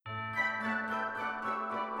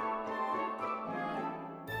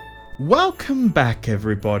Welcome back,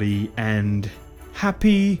 everybody, and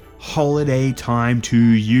happy holiday time to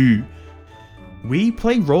you. We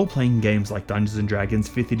play role-playing games like Dungeons & Dragons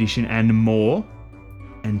 5th edition and more.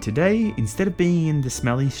 And today, instead of being in the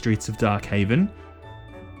smelly streets of Darkhaven,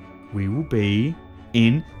 we will be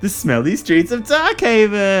in the smelly streets of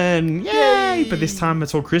Darkhaven! Yay! But this time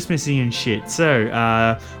it's all Christmassy and shit. So,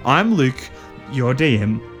 I'm Luke, your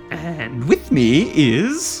DM, and with me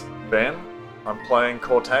is... Ben, I'm playing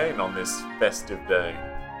Cortain on this festive day.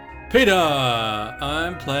 Peter,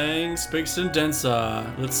 I'm playing Speaks and Denser.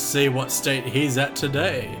 Let's see what state he's at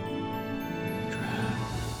today.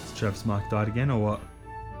 Trav's mic died again, or what?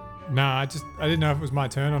 Nah, I didn't know if it was my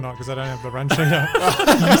turn or not because I don't have the run sheet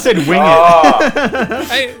up. You said wing it.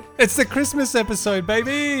 Hey, it's the Christmas episode,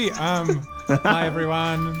 baby. Hi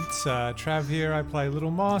everyone, it's Trav here. I play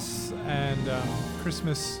Little Moss, and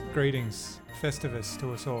Christmas greetings, Festivus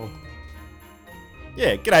to us all.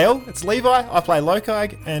 Yeah, g'day all, it's Levi, I play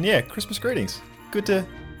Lokag, and yeah, Christmas greetings. Good to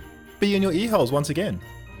be in your ear holes once again.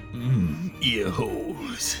 Ear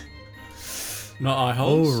holes. Not eye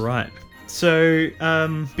holes. All right. So,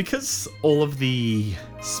 because all of the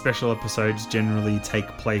special episodes generally take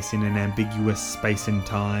place in an ambiguous space and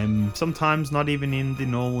time, sometimes not even in the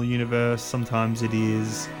normal universe, sometimes it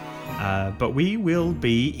is, but we will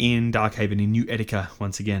be in Darkhaven in New Etica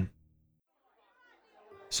once again.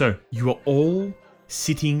 So, you are all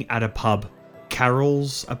sitting at a pub.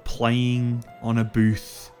 Carols are playing on a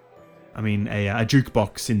booth. A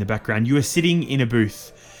jukebox in the background. You are sitting in a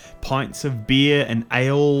booth. Pints of beer and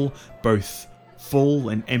ale, both full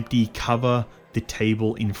and empty, cover the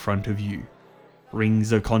table in front of you.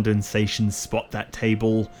 Rings of condensation spot that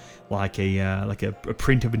table like a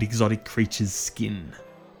print of an exotic creature's skin.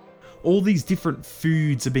 All these different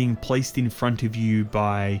foods are being placed in front of you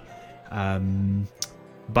by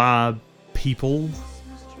bar people,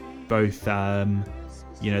 both the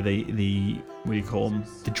what do you call them,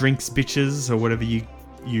 the drinks bitches or whatever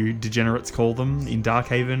you degenerates call them in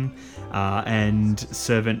Darkhaven, and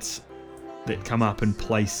servants that come up and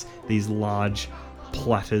place these large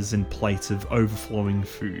platters and plates of overflowing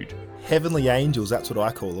food. Heavenly angels, that's what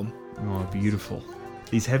I call them. Oh, beautiful.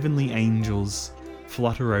 These heavenly angels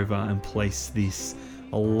flutter over and place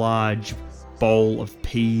a large bowl of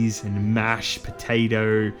peas and mashed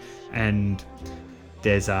potato, and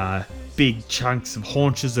there's big chunks of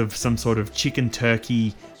haunches of some sort of chicken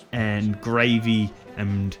turkey and gravy,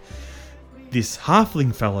 and this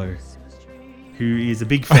halfling fellow who is a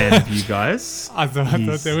big fan of you guys. I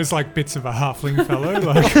thought there was like bits of a halfling fellow.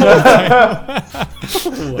 Like,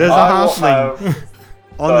 there's a halfling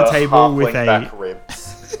on the table with a back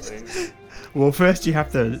ribs. Well, first you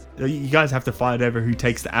guys have to fight over who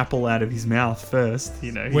takes the apple out of his mouth first.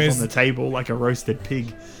 You know, he's on the table like a roasted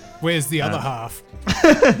pig. Where's the other half?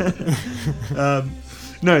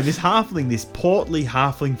 No, this halfling, this portly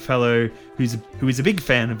halfling fellow who is a big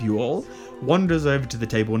fan of you all, wanders over to the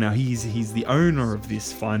table. Now he's the owner of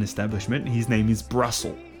this fine establishment. His name is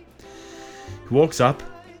Brussel. He walks up.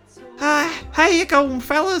 How you going,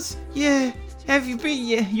 fellas? Yeah, have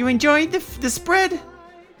you enjoyed the spread?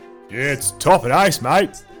 Yeah, it's top and ace,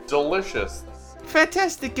 mate. Delicious.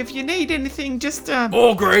 Fantastic. If you need anything, just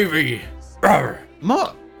More gravy.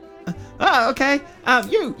 more. Okay.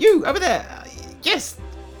 You over there. Yes,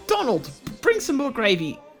 Donald, bring some more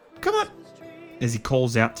gravy. Come on. As he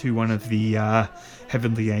calls out to one of the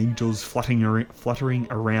heavenly angels fluttering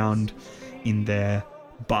around in their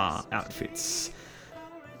bar outfits.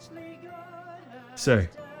 So,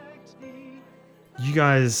 you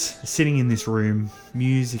guys are sitting in this room.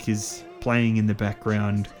 Music is playing in the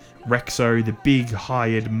background. Rexo, the big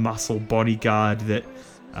hired muscle bodyguard that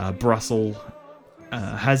Brussel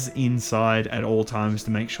has inside at all times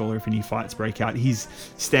to make sure if any fights break out. He's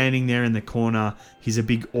standing there in the corner. He's a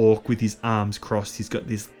big orc with his arms crossed. He's got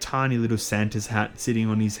this tiny little Santa's hat sitting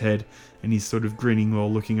on his head, and he's sort of grinning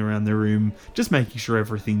while looking around the room, just making sure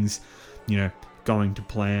everything's, going to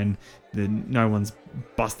plan. No one's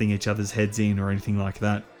busting each other's heads in or anything like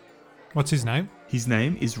that. What's his name? His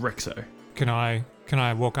name is Rexo. Can I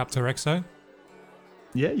walk up to Rexo?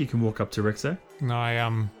 Yeah, you can walk up to Rexo.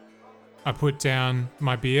 And I put down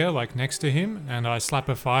my beer like next to him, and I slap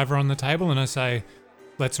a $5 on the table and I say,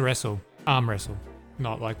 "Let's wrestle. Arm wrestle,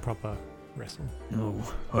 not like proper wrestle."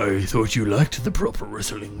 Oh, I thought you liked the proper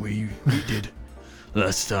wrestling we did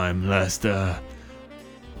last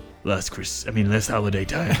holiday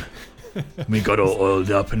time. We got all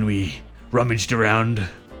oiled up and we rummaged around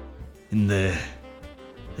in the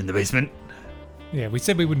basement. Yeah, we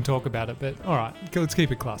said we wouldn't talk about it, but all right, let's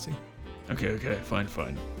keep it classy. Okay, fine.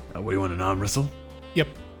 What do you want, an arm wrestle? Yep.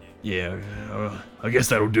 Yeah, I guess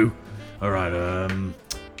that'll do. All right,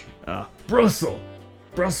 Brussels,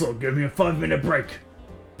 give me a 5-minute break,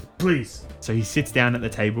 please. So he sits down at the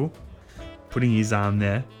table, putting his arm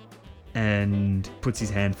there, and puts his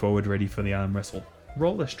hand forward ready for the arm wrestle.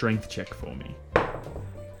 Roll a strength check for me.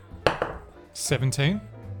 17.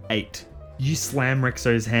 8. You slam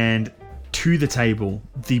Rexo's hand to the table.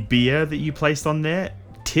 The beer that you placed on there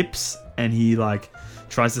tips, and he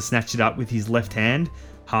tries to snatch it up with his left hand,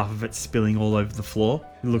 half of it spilling all over the floor.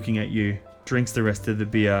 Looking at you, drinks the rest of the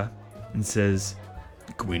beer, and says,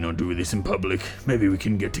 Can we not do this in public? Maybe we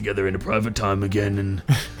can get together in a private time again and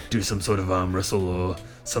do some sort of arm wrestle or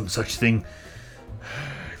some such thing.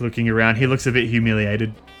 Looking around, he looks a bit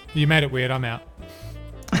humiliated. You made it weird. I'm out.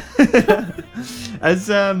 As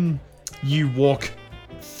you walk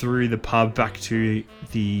through the pub back to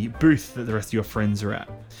the booth that the rest of your friends are at,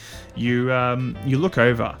 you look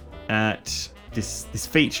over at this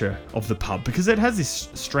feature of the pub, because it has this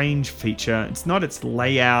strange feature. It's not its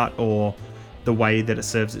layout or the way that it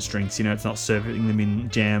serves its drinks. It's not serving them in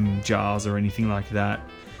jam jars or anything like that.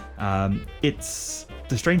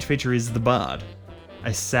 The strange feature is the bard.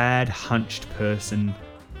 A sad, hunched person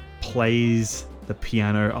plays the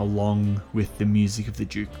piano along with the music of the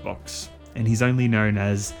jukebox, and he's only known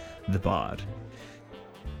as the bard.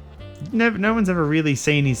 No one's ever really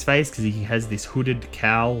seen his face because he has this hooded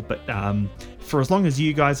cowl, but for as long as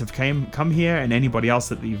you guys have come here, and anybody else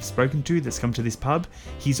that you've spoken to that's come to this pub,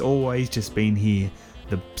 he's always just been here,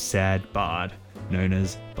 the sad bard, known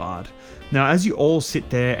as Bard. Now, as you all sit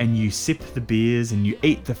there and you sip the beers and you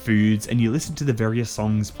eat the foods and you listen to the various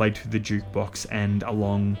songs played through the jukebox and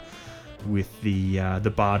along with the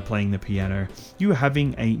bard playing the piano, you are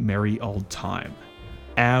having a merry old time.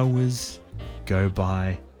 Hours go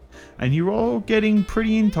by, and you're all getting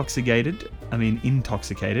pretty intoxicated. I mean,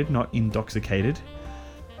 intoxicated, not intoxicated.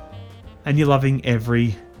 And you're loving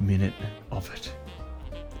every minute of it.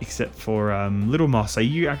 Except for Little Moss. Are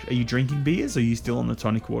you drinking beers, or are you still on the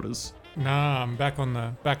tonic waters? Nah, I'm back on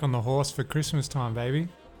the horse for Christmas time, baby.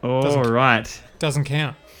 All right. Doesn't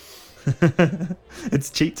count. It's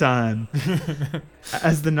cheat time.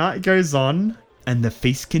 As the night goes on and the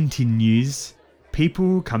feast continues,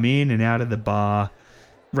 people come in and out of the bar.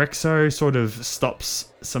 Rexo sort of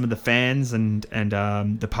stops some of the fans and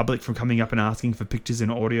the public from coming up and asking for pictures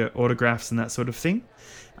and autographs and that sort of thing.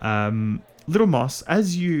 Little Moss,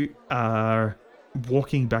 as you are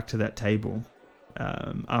walking back to that table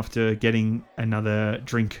after getting another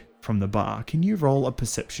drink from the bar, can you roll a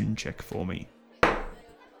perception check for me?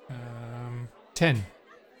 10.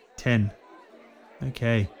 10.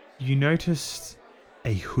 Okay. You noticed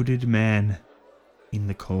a hooded man in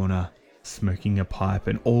the corner smoking a pipe,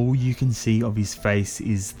 and all you can see of his face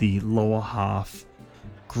is the lower half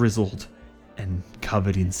grizzled and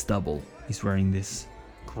covered in stubble. He's wearing this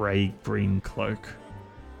grey-green cloak,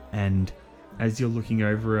 and as you're looking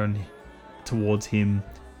over towards him,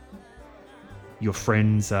 your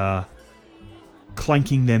friends are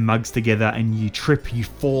clanking their mugs together, and you trip, you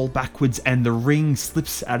fall backwards, and the ring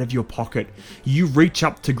slips out of your pocket. You reach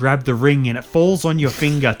up to grab the ring, and it falls on your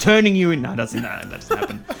finger, turning you in. No, that doesn't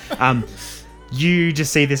happen. You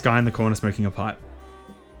just see this guy in the corner smoking a pipe.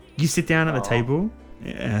 You sit down at the table.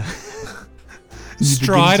 Yeah.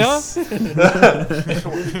 Strider?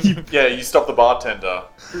 Yeah, you stop the bartender.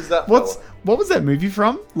 Who's that fella? What was that movie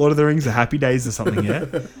from? Lord of the Rings, The Happy Days or something, yeah?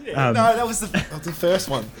 No, that was the first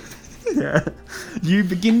one. Yeah. You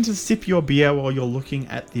begin to sip your beer while you're looking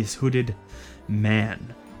at this hooded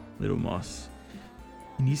man, Little Moss.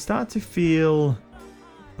 And you start to feel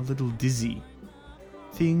a little dizzy.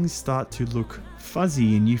 Things start to look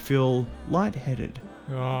fuzzy and you feel lightheaded.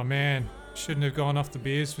 Oh man, shouldn't have gone off the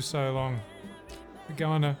beers for so long.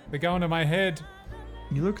 They're going to my head.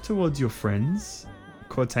 You look towards your friends,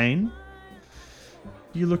 Cortain.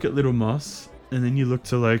 You look at Little Moss, and then you look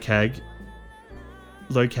to Lokag.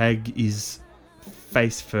 Lokag is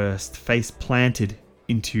face first, face planted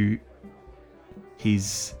into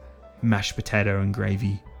his mashed potato and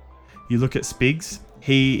gravy. You look at Spigs.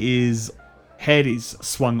 His head is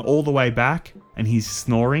swung all the way back, and he's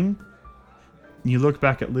snoring. You look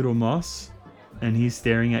back at Little Moss, and he's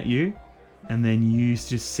staring at you. And then you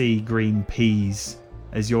just see green peas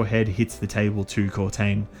as your head hits the table too,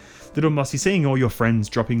 Cortain. Little Moss, you're seeing all your friends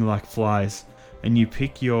dropping like flies, and you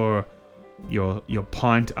pick your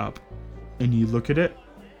pint up, and you look at it,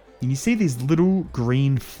 and you see these little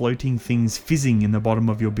green floating things fizzing in the bottom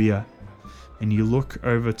of your beer. And you look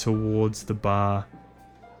over towards the bar,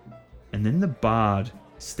 and then the bard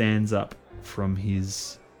stands up from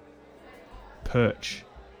his perch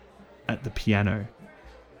at the piano.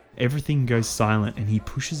 everything goes silent, and he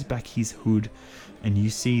pushes back his hood, and you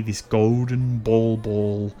see this golden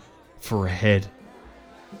ball for a head.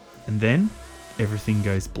 And then everything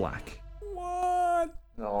goes black. What?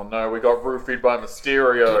 Oh no, we got roofied by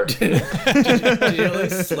Mysterio. Did you at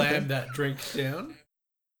least slam that drink down?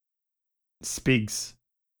 Spigs,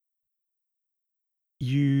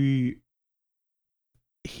 you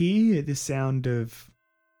hear the sound of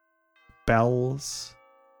bells,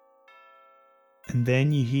 and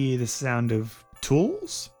then you hear the sound of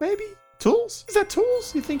tools, maybe? Tools? Is that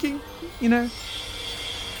tools? You're thinking, The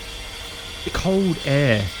cold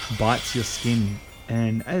air bites your skin,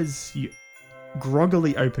 and as you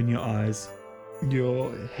groggily open your eyes,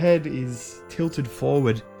 your head is tilted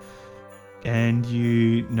forward, and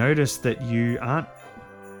you notice that you aren't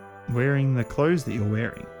wearing the clothes that you're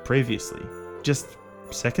wearing previously. Just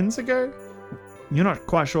seconds ago? You're not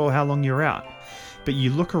quite sure how long you're out, but you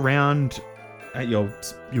look around at your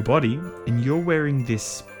body, and you're wearing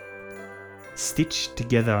this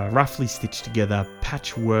roughly stitched together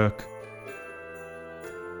patchwork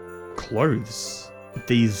clothes.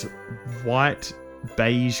 These white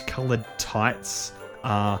beige coloured tights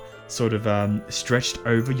are sort of stretched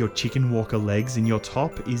over your chicken walker legs, and your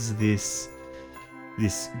top is this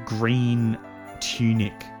green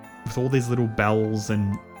tunic with all these little bells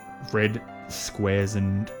and red squares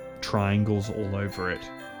and triangles all over it.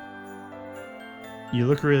 You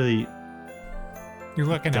look really You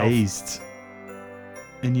look an elf. dazed,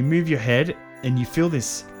 and you move your head, and you feel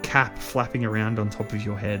this cap flapping around on top of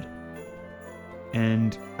your head.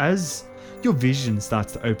 And as your vision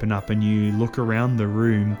starts to open up and you look around the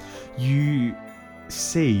room, you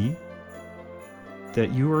see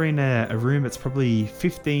that you are in a room that's probably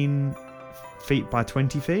 15 feet by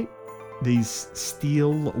 20 feet. These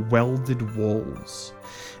steel welded walls,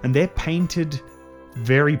 and they're painted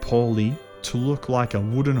very poorly to look like a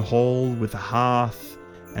wooden hall with a hearth,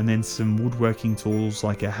 and then some woodworking tools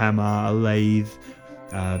like a hammer, a lathe,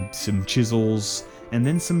 some chisels, and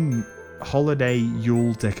then some holiday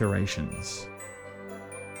Yule decorations.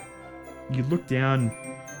 You look down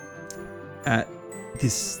at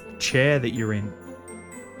this chair that you're in,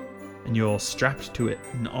 and you're strapped to it,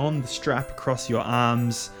 and on the strap across your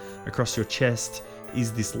arms, across your chest,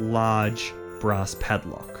 is this large brass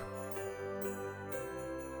padlock.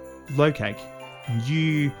 Lokag,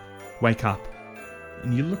 you wake up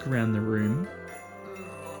and you look around the room.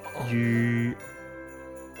 You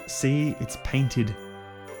see it's painted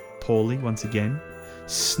poorly once again.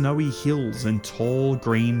 Snowy hills and tall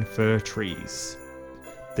green fir trees.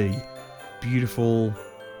 The beautiful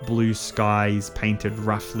blue skies painted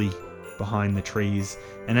roughly behind the trees.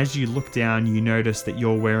 And as you look down, you notice that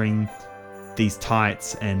you're wearing these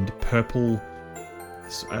tights and purple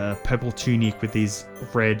tunic with these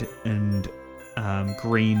red and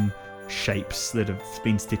green shapes that have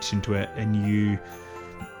been stitched into it. And you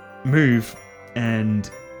move,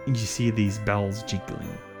 and you see these bells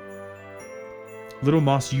jiggling. Little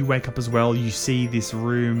Moss, you wake up as well. You see this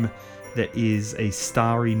room that is a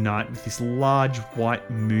starry night with this large white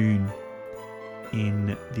moon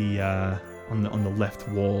in the on the left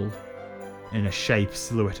wall, and a shape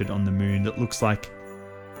silhouetted on the moon that looks like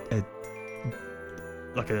a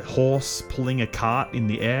horse pulling a cart in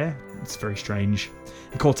the air. It's very strange.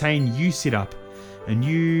 And Cortain, you sit up, and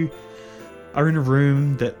you are in a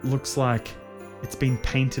room that looks like it's been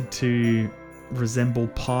painted to resemble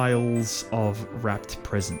piles of wrapped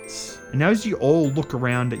presents. And as you all look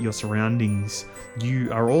around at your surroundings,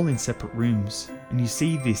 you are all in separate rooms, and you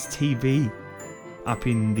see this TV up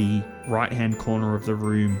in the right-hand corner of the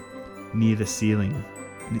room near the ceiling,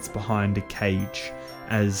 and it's behind a cage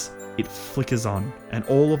as it flickers on, and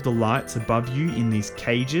all of the lights above you in these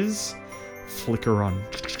cages flicker on,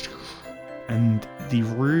 and the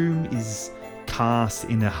room is cast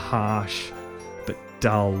in a harsh but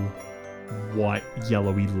dull white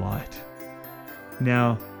yellowy light.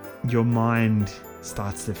 Now your mind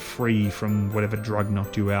starts to free from whatever drug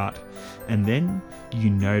knocked you out, and then you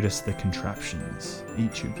notice the contraptions,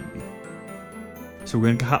 each of you. So we're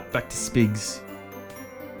going to cut back to Spigs.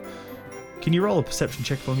 Can you roll a perception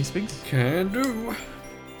check for me, Spigs? Can do.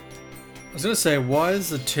 I was gonna say, why is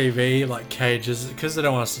the TV like cages? Because they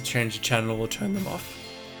don't want us to change the channel or turn them off.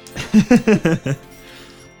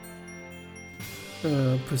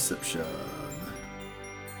 Perception.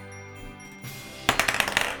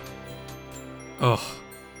 Oh,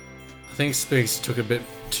 I think Spigs took a bit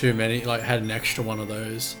too many. Like, had an extra one of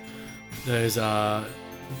those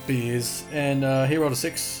beers, and he rolled a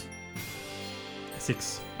 6.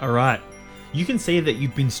 6. All right. You can see that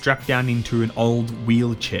you've been strapped down into an old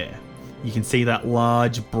wheelchair. You can see that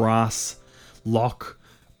large brass lock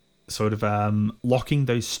sort of locking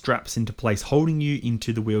those straps into place, holding you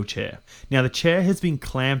into the wheelchair. Now, the chair has been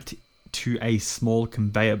clamped to a small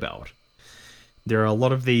conveyor belt. There are a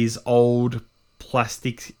lot of these old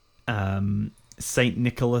plastic St.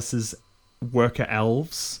 Nicholas's worker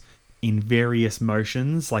elves in various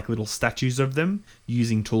motions, like little statues of them,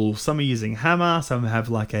 using tools. Some are using hammer, some have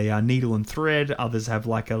like a needle and thread, others have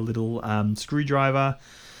like a little screwdriver.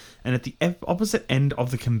 And at the opposite end of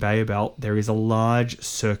the conveyor belt, there is a large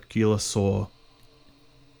circular saw.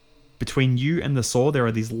 Between you and the saw, there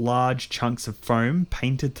are these large chunks of foam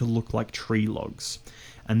painted to look like tree logs.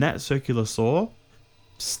 And that circular saw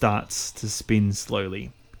starts to spin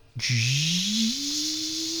slowly.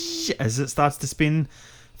 As it starts to spin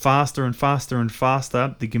faster and faster and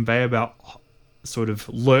faster, the conveyor belt sort of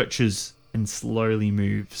lurches and slowly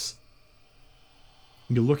moves.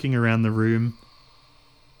 You're looking around the room,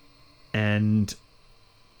 and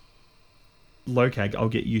Lokag, I'll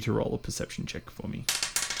get you to roll a perception check for me.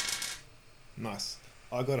 Nice.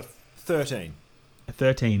 I got a 13. A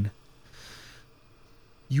 13.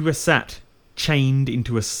 You are sat, chained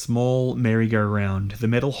into a small merry-go-round. The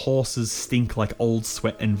metal horses stink like old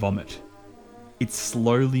sweat and vomit. It's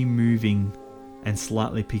slowly moving and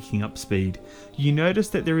slightly picking up speed. You notice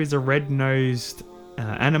that there is a red-nosed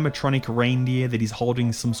animatronic reindeer that is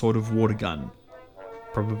holding some sort of water gun,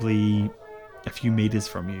 probably a few meters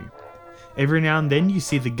from you. Every now and then you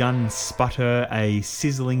see the gun sputter a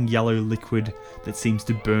sizzling yellow liquid that seems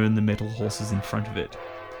to burn the metal horses in front of it.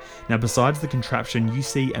 Now, besides the contraption, you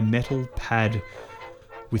see a metal pad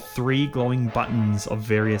with 3 glowing buttons of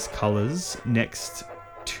various colours next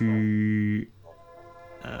to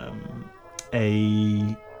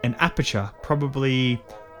an aperture, probably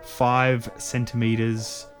 5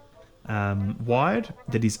 centimeters wide,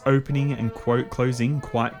 that is opening and closing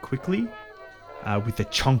quite quickly with a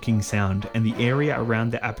chonking sound, and the area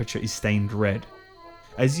around the aperture is stained red.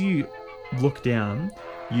 As you look down,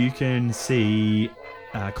 you can see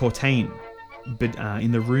Cortain, but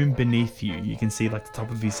in the room beneath you, you can see like the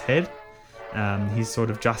top of his head. He's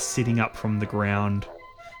sort of just sitting up from the ground,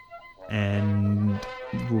 and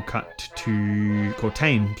we'll cut to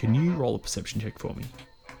Cortain. Can you roll a perception check for me?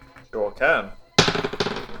 Sure can.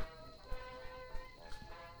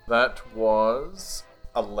 That was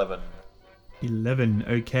 11. 11,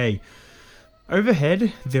 okay.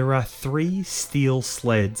 Overhead, there are 3 steel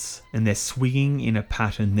sleds, and they're swinging in a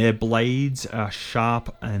pattern. Their blades are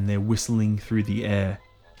sharp, and they're whistling through the air.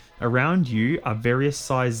 Around you are various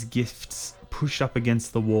sized gifts pushed up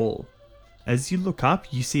against the wall. As you look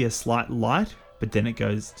up, you see a slight light, but then it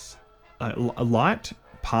goes a light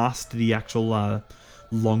past the actual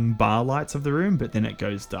long bar lights of the room, but then it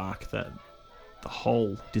goes dark. The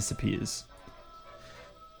whole disappears.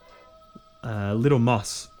 Little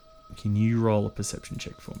Moss, can you roll a perception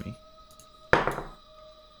check for me?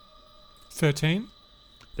 13.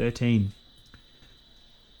 13.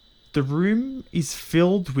 The room is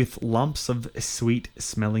filled with lumps of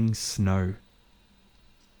sweet-smelling snow.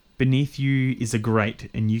 Beneath you is a grate,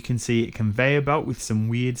 and you can see a conveyor belt with some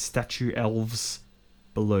weird statue elves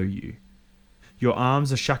below you. Your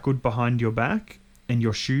arms are shackled behind your back, and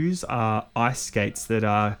your shoes are ice skates that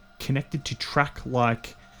are connected to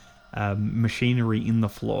track-like machinery in the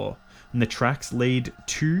floor. And the tracks lead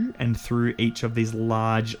to and through each of these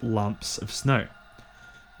large lumps of snow.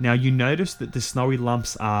 Now, you notice that the snowy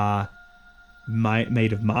lumps are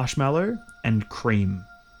made of marshmallow and cream.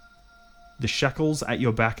 The shackles at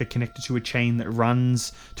your back are connected to a chain that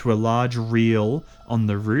runs to a large reel on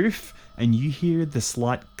the roof, and you hear the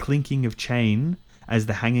slight clinking of chain as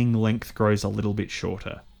the hanging length grows a little bit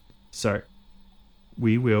shorter. So,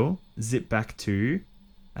 we will zip back to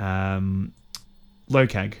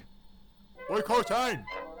Lokag. Oi, Cortain!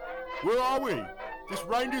 Where are we? This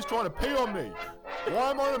reindeer's trying to pee on me. Why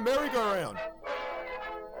am I on a merry-go-round?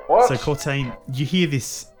 What? So, Cortain, you hear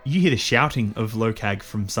the shouting of Lokag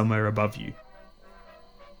from somewhere above you.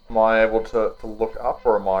 Am I able to look up,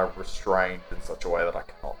 or am I restrained in such a way that I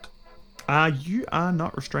cannot? You are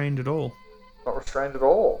not restrained at all. Not restrained at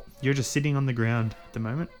all. You're just sitting on the ground at the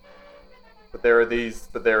moment. But there are these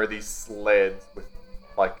sleds with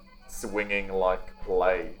like swinging like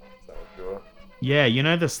blades. Is that what you are? Yeah, you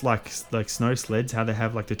know this like snow sleds, how they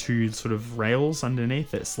have like the 2 sort of rails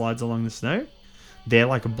underneath that slides along the snow? They're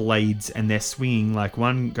like blades, and they're swinging. Like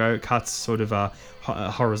one cuts sort of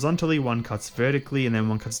horizontally, one cuts vertically, and then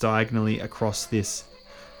one cuts diagonally across this.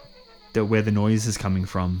 Where the noise is coming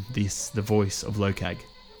from. The voice of Lokag.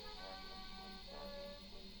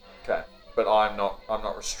 Okay, but I'm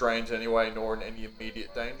not restrained anyway, nor in any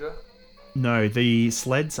immediate danger. No, the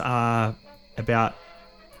sleds are about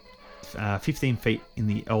 15 feet in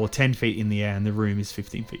the, or 10 feet in the air, and the room is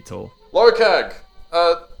 15 feet tall. Lokag,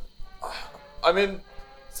 I'm in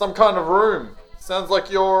some kind of room. Sounds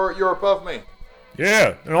like you're above me.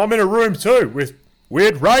 Yeah, and I'm in a room too with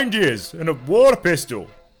weird reindeers and a water pistol.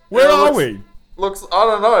 Where Yeah, are looks- we? Looks, I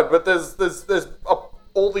don't know, but there's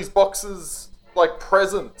all these boxes, like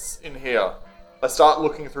presents in here. I start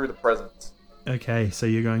looking through the presents. Okay, so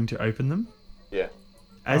you're going to open them? Yeah.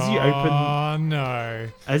 As you open, Oh no!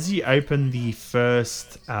 the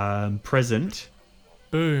first present,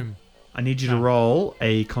 Boom! I need you to roll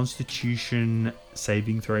a Constitution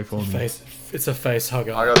saving throw for me. It's a face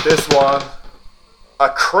hugger. I got this one. A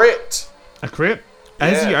crit. A crit.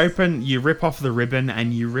 As you Yes. open, you rip off the ribbon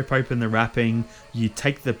and you rip open the wrapping. You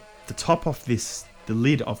take the top off the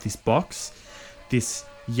lid of this box. This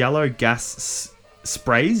yellow gas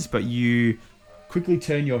sprays, but you quickly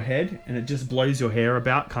turn your head and it just blows your hair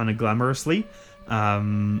about kind of glamorously.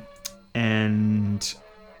 And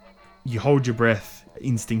you hold your breath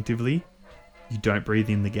instinctively. You don't breathe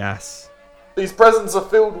in the gas. These presents are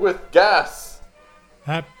filled with gas.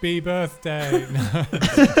 Happy birthday!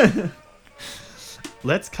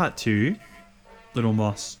 Let's cut to Little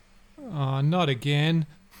Moss. Oh, not again!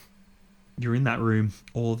 You're in that room.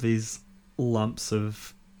 All of these lumps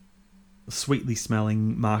of sweetly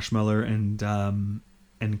smelling marshmallow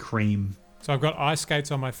and cream. So I've got ice skates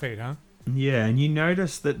on my feet, huh? Yeah, and you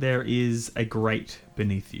notice that there is a grate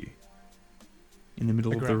beneath you in the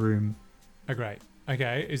middle A of the grate. room. Oh, great.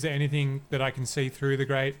 Okay, is there anything that I can see through the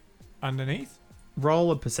grate underneath?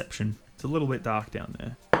 Roll a perception. It's a little bit dark down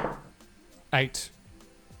there. 8.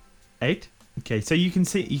 8. Okay, so you can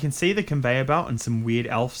see the conveyor belt and some weird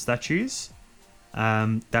elf statues.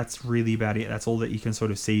 That's really about it. That's all that you can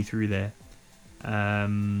sort of see through there.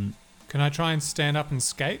 Can I try and stand up and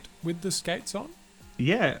skate with the skates on?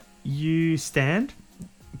 Yeah, you stand,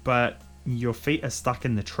 but your feet are stuck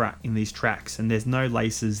in these tracks, and there's no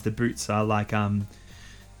laces. The boots are like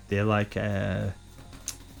they're like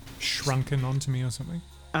Shrunken onto me or something?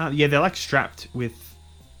 they're like strapped with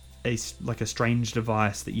a strange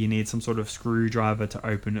device that you need some sort of screwdriver to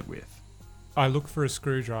open it with. I look for a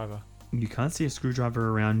screwdriver. You can't see a screwdriver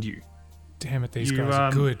around you. Damn it, these You, guys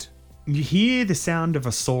are good. You hear the sound of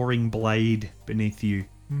a soaring blade beneath you.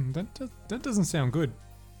 That doesn't sound good.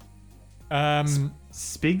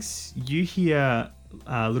 Spigs, you hear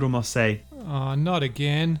Little Moss say, Oh, not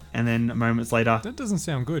again. and then moments later, That doesn't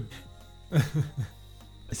sound good. it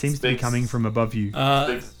seems to be Spigs. coming from above you.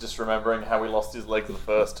 Big's just remembering how we lost his leg the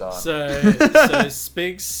first time. So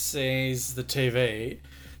Spigs sees the TV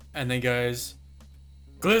and then goes,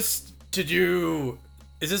 Gliss,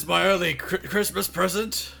 is this my early Christmas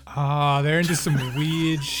present? Ah, they're into some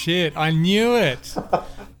weird shit. I knew it.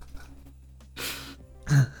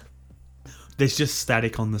 There's just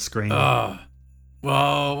static on the screen.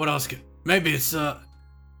 Well, what else? Maybe it's,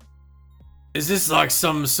 is this like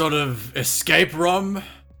some sort of escape room?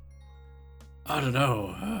 I don't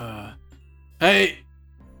know. Hey,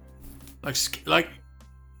 like,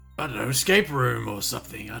 I don't know, escape room or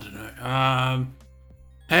something. I don't know.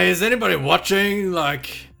 Hey, is anybody watching?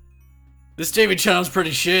 Like, this TV channel's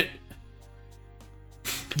pretty shit.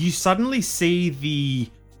 You suddenly see the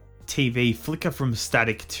TV flicker from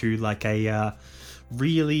static to like a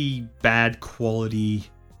really bad quality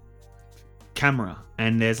camera,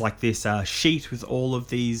 and there's like this sheet with all of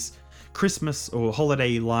these Christmas or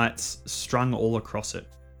holiday lights strung all across it.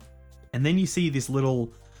 And then you see this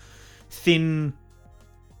little thin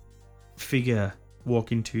figure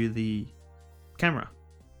walk into the camera.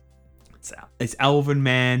 It's Alvin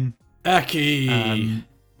Man. Aki.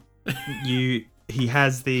 He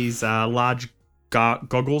has these large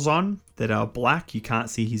goggles on that are black. You can't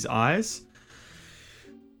see his eyes.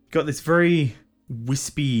 Got this very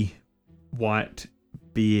wispy white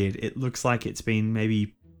beard. It looks like it's been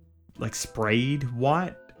maybe like sprayed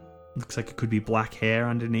white. Looks like it could be black hair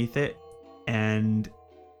underneath it. And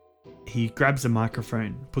he grabs a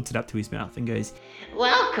microphone, puts it up to his mouth and goes,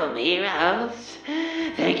 Welcome, heroes.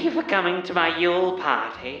 Thank you for coming to my Yule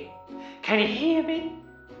party. Can you hear me?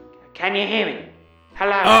 Can you hear me?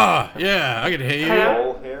 Hello? Yeah, I can hear you.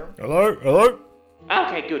 Hello? All here. Hello?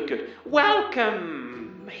 Okay, good.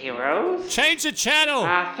 Welcome, heroes. Change the channel.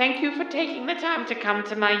 Thank you for taking the time to come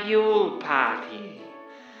to my Yule party.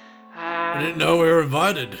 I didn't know we were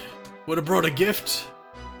invited. Would have brought a gift.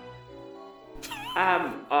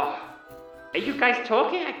 Are you guys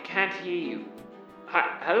talking? I can't hear you.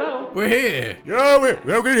 Hello? We're here. Yeah, we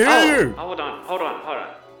can hear Oh, you. hold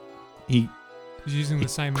on. he He's using the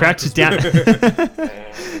same. crouches mic as-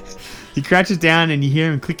 down. He crouches down and you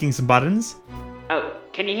hear him clicking some buttons. Oh,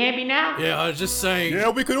 Can you hear me now? Yeah, I was just saying. Yeah,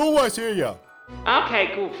 we can always hear you.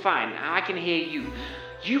 Okay, cool, fine. I can hear you.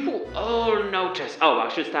 You will all notice. Oh, I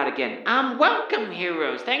should start again. Welcome,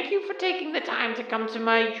 heroes. Thank you for taking the time to come to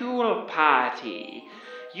my Yule party.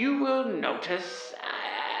 You will notice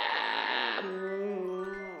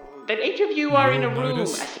that each of you are in a room, a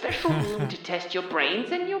special room to test your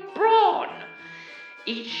brains and your brawn.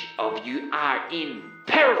 Each of you are in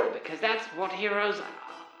peril, because that's what heroes are.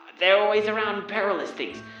 They're always around perilous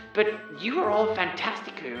things. But you are all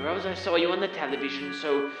fantastic heroes. I saw you on the television,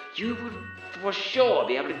 so you would for sure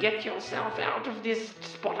be able to get yourself out of this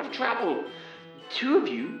spot of trouble. Two of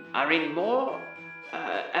you are in a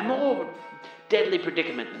more deadly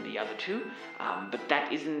predicament than the other two, but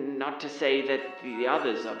that isn't not to say that the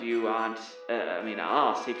others of you are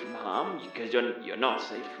safe from harm, because you're not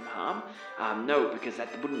safe from harm. No, because that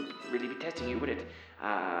wouldn't really be testing you, would it?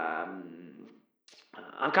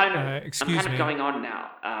 I'm kind of going on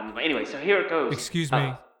now. Anyway, so here it goes. Excuse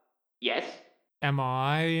me. Yes? Am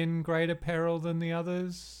I in greater peril than the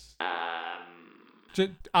others?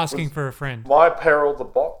 Just asking for a friend. My peril the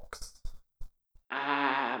box?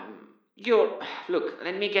 Look,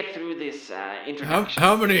 let me get through this introduction.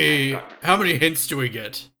 How many hints do we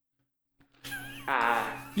get?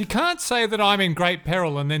 You can't say that I'm in great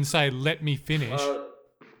peril and then say, let me finish.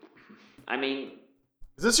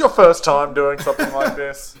 Is this your first time doing something like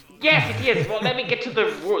this? Yes, it is. Well, let me get to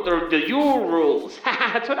the Yule rules.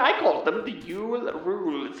 That's what I call them, the Yule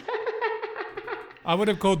rules. I would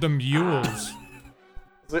have called them Yules.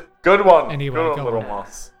 Good one. Anyway, good go one, little on.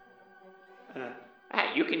 moss.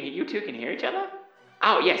 You two can hear each other?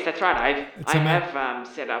 Oh, yes, that's right. I have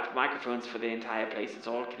set up microphones for the entire place. It's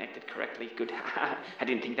all connected correctly. Good. I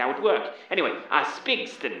didn't think that would work. Anyway,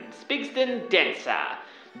 Spigston Denser,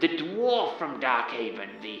 the dwarf from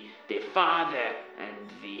Darkhaven, the father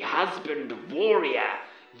and the husband warrior.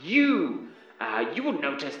 You will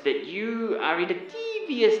notice that you are in a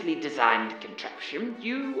deviously designed contraption.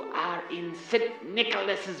 You are in St.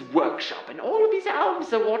 Nicholas's workshop, and all of his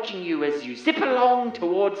elves are watching you as you zip along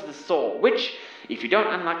towards the saw, which, if you don't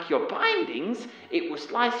unlock your bindings, it will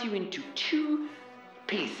slice you into two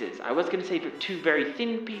pieces. I was going to say two very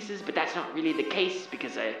thin pieces, but that's not really the case,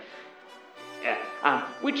 because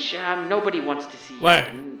which nobody wants to see.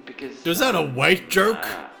 Wait, because was that a weight joke?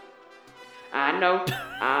 No.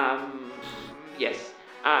 Yes.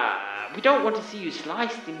 We don't want to see you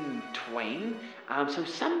sliced in twain. So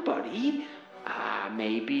somebody,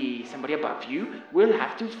 maybe somebody above you, will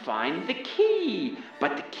have to find the key.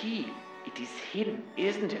 But the key, it is hidden,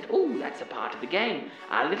 isn't it? Oh, that's a part of the game.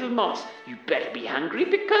 Little Moss, you better be hungry,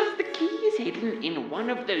 because the key is hidden in one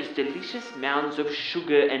of those delicious mounds of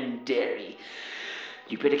sugar and dairy.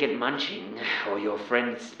 You better get munching, or your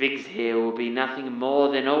friend Spigs here will be nothing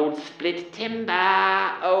more than old split timber.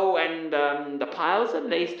 Oh, and the piles are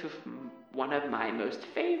laced with one of my most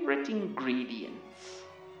favorite ingredients.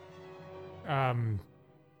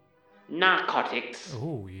 Narcotics.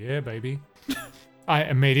 Oh, yeah, baby. I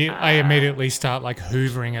immediately start, like,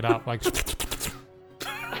 hoovering it up, like...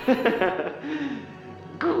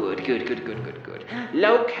 Good.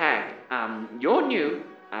 Locag, you're new.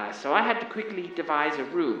 So I had to quickly devise a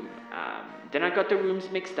room. Then I got the rooms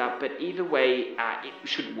mixed up, but either way, it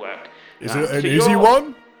should work. Is it an easy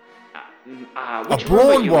one? A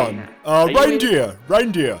brawn one. Reindeer,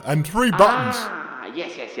 and 3 buttons.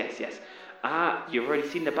 Yes. You've already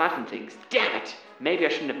seen the button things. Damn it! Maybe I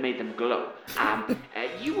shouldn't have made them glow.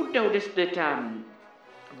 You will notice that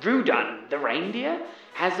Rudon, the reindeer,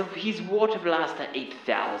 has his water blaster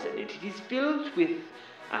 8000. It is filled with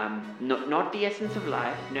not the essence of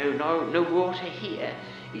life. No water here.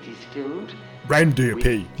 It is filled Reindeer with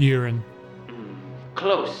pee. Urine.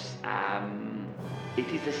 Close. It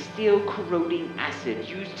is a steel corroding acid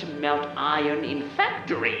used to melt iron in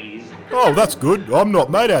factories. Oh, that's good. I'm not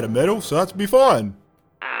made out of metal, so that's be fine.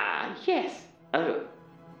 Yes. Oh,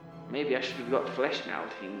 maybe I should have got flesh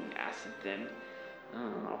melting acid then.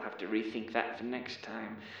 Oh, I'll have to rethink that for next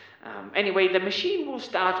time. Anyway, the machine will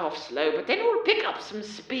start off slow, but then it will pick up some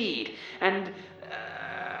speed. And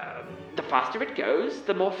the faster it goes,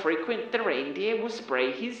 the more frequent the reindeer will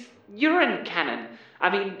spray his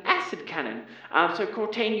acid cannon. So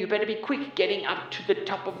Cortain, you better be quick getting up to the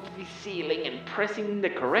top of the ceiling and pressing the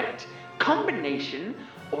correct combination,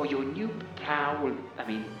 or your new pal will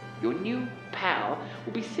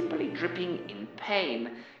be simply dripping in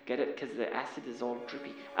pain. Get it? Because the acid is all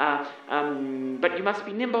drippy. But you must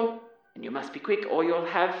be nimble, and you must be quick, or you'll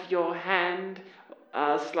have your hand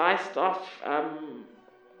sliced off,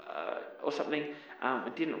 or something.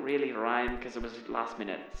 It didn't really rhyme because it was last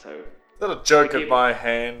minute, so... Is that a joke of my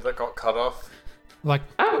hand that got cut off? Like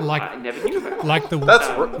Oh, like I never knew that. like the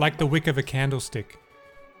like the wick of a candlestick.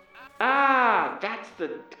 Ah, that's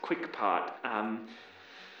the quick part.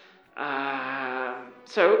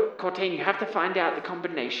 So, Cortain, you have to find out the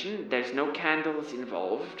combination. There's no candles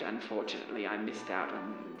involved. Unfortunately, I missed out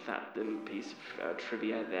on that little piece of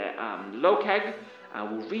trivia there. Lokag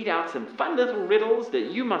will read out some fun little riddles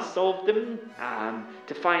that you must solve them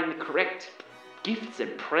to find the correct gifts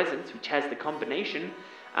and presents, which has the combination.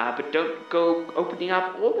 But don't go opening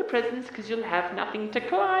up all the presents because you'll have nothing to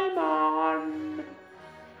climb on.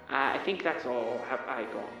 I think that's all. Have I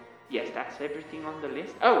gone? Yes, that's everything on the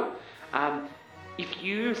list. Oh, if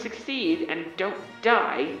you succeed and don't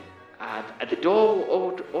die, the door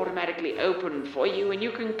will automatically open for you, and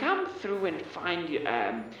you can come through and find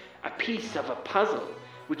a piece of a puzzle,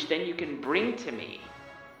 which then you can bring to me.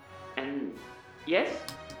 And yes,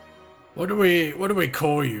 What do we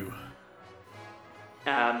call you?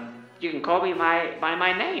 you can call me by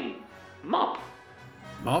my name, Mop.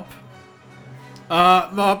 Mop?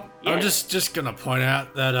 Mop, I'm Yes. just gonna point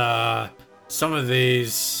out that some of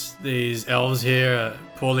these elves here are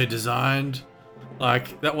poorly designed.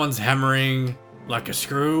 Like that one's hammering like a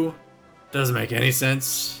screw. Doesn't make any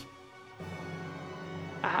sense.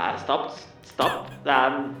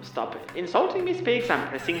 Stop insulting me, Spigs. I'm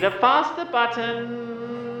pressing the faster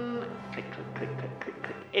button. Click, click, click, click, click,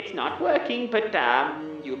 click. It's not working, but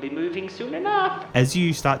you'll be moving soon enough. As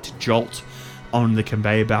you start to jolt on the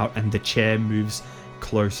conveyor belt and the chair moves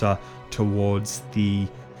closer towards the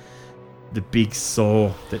big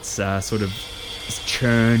saw that's sort of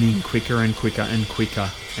churning quicker and quicker and quicker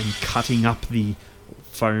and cutting up the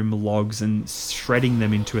foam logs and shredding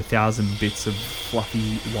them into 1,000 bits of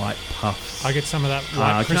fluffy white puffs. I get some of that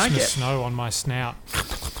white can I Christmas get- snow on my snout.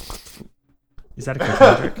 Is that a good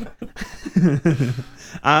joke?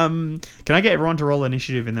 Can I get everyone to roll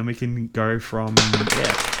initiative and then we can go from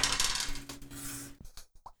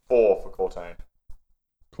 4 for Cortain.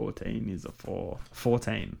 14 is a 4.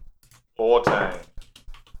 14. 14.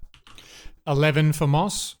 11 for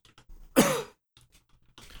Moss.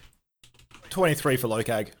 23 for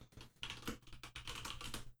Lokag.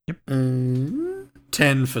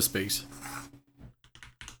 10 for Speaks.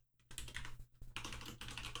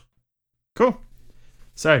 Cool.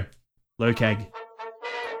 So, Lokag,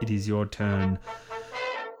 it is your turn.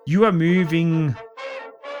 You are moving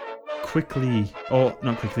quickly, or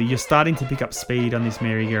not quickly, you're starting to pick up speed on this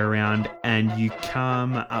merry-go-round, and you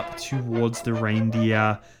come up towards the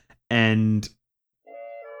reindeer, and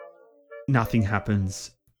nothing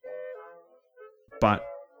happens. But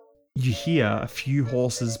you hear a few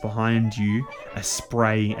horses behind you, a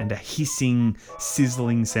spray and a hissing,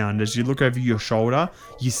 sizzling sound. As you look over your shoulder,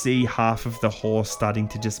 you see half of the horse starting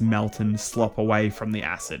to just melt and slop away from the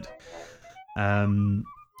acid.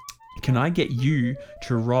 Can I get you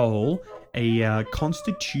to roll a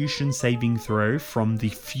Constitution saving throw from the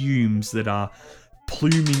fumes that are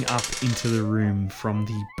pluming up into the room from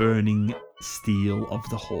the burning steel of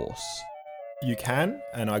the horse? You can,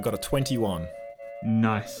 and I got a 21.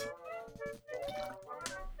 Nice.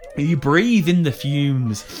 You breathe in the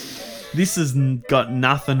fumes. This has got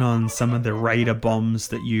nothing on some of the raider bombs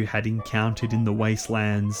that you had encountered in the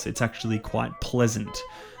wastelands. It's actually quite pleasant,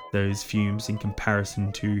 those fumes, in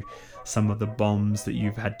comparison to some of the bombs that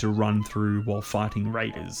you've had to run through while fighting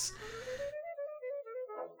raiders.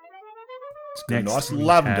 It's got a Next nice we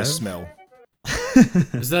lavender have- smell.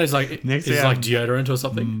 Is that like Next is we it like have- deodorant or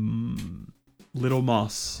something? Little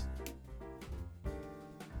Moss.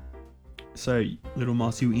 So, Little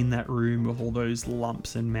Moss, you in that room with all those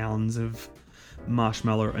lumps and mounds of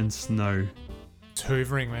marshmallow and snow. It's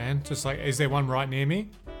hoovering, man. Just like, is there one right near me?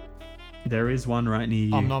 There is one right near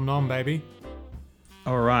you. Om nom nom, baby.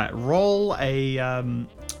 Alright, roll a,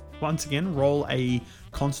 once again, roll a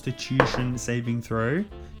Constitution saving throw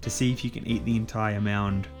to see if you can eat the entire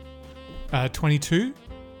mound. 22.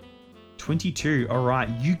 22. Alright,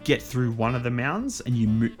 you get through one of the mounds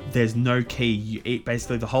and there's no key. You eat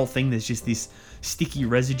basically the whole thing. There's just this sticky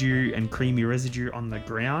residue and creamy residue on the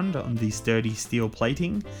ground, on the sturdy steel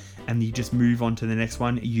plating, and you just move on to the next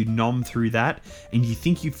one. You nom through that and you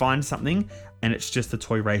think you find something, and it's just a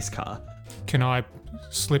toy race car. Can I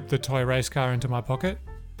slip the toy race car into my pocket?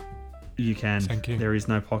 You can. Thank you. There is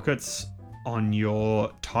no pockets on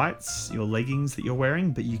your tights, your leggings that you're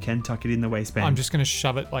wearing, but you can tuck it in the waistband. I'm just going to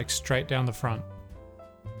shove it like straight down the front.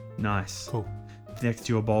 Nice. Cool. Next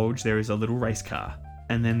to your bulge, there is a little race car,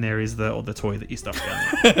 and then there is the toy that you stuffed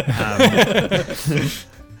down there.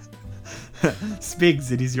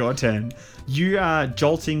 Spigs, it is your turn. You are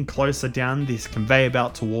jolting closer down this conveyor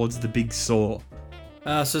belt towards the big saw. So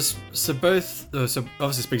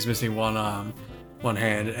obviously Speaks missing one arm. one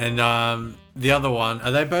hand, and the other one.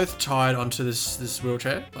 Are they both tied onto this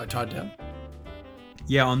wheelchair, like tied down?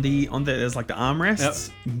 Yeah, on the there's like the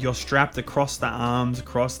armrests. You're strapped across the arms,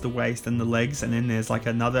 across the waist and the legs, and then there's like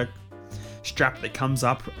another strap that comes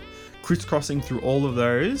up, crisscrossing through all of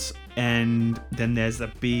those, and then there's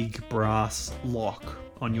a big brass lock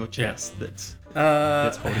on your chest that's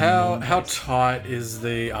holding you in How place. tight is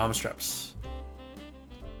the arm straps?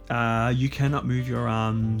 You cannot move your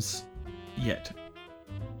arms yet.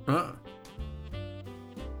 Oh.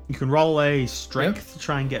 You can roll a strength to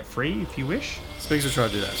try and get free if you wish. Speaks will try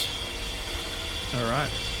to do that. All right.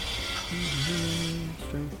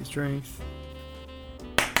 Strength.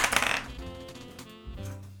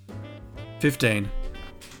 15.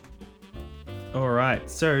 All right.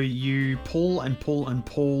 So you pull and pull and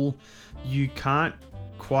pull. You can't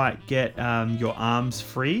quite get your arms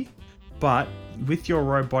free, but with your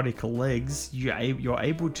robotic legs, you're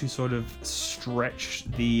able to sort of stretch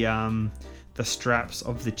the straps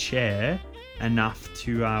of the chair enough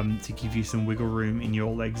to give you some wiggle room in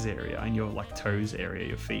your legs area, in your like toes area,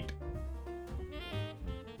 your feet.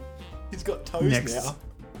 He's got toes Next, now.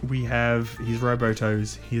 we have his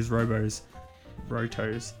robotoes. His rotos.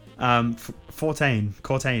 14.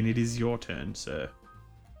 Cortain, it is your turn, sir.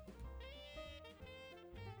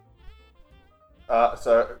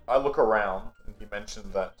 So I look around, and he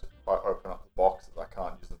mentioned that if I open up the boxes, I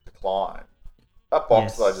can't use them to climb. That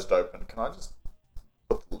box that I Yes. just opened, can I just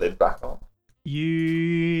put the lid back on?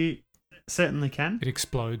 You certainly can. It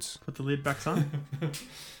explodes. Put the lid back on.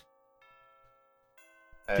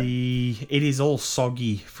 And It is all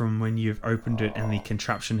soggy from when you've opened it, and the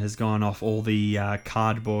contraption has gone off. All the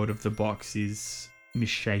cardboard of the box is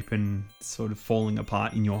misshapen, sort of falling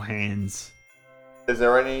apart in your hands. is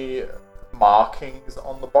there any markings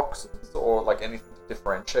on the boxes, or like anything to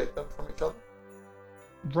differentiate them from each other?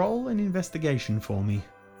 Roll an investigation for me.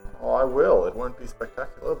 Oh, I will. It won't be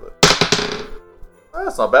spectacular, but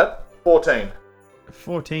that's not bad. 14.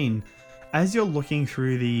 14. As you're looking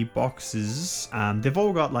through the boxes, they've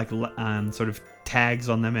all got like sort of tags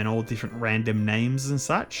on them and all different random names and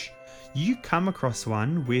such. You come across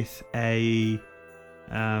one with a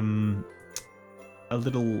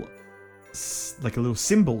little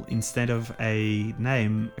symbol instead of a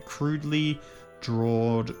name, a crudely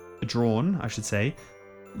drawn, I should say,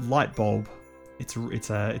 light bulb. It's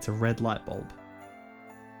a red light bulb.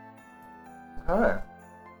 Okay.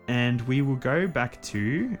 And we will go back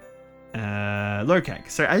to Lokak.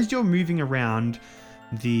 So as you're moving around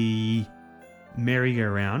the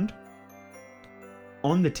merry-go-round,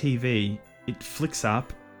 on the TV, it flicks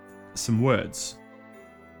up some words.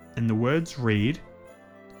 And the words read,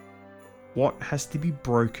 "What has to be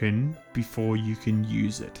broken before you can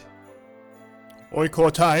use it?" Oi,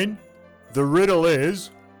 Cortain, the riddle is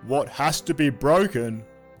what has to be broken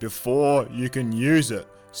before you can use it.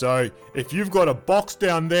 So if you've got a box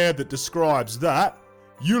down there that describes that,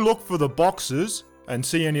 you look for the boxes and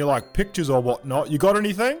see any like pictures or whatnot. You got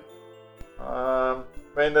anything? I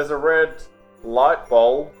mean, there's a red light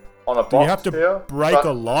bulb on a box Do you have to here. break but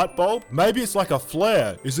a light bulb? Maybe it's like a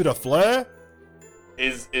flare. Is it a flare?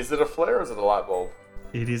 Is it a flare or is it a light bulb?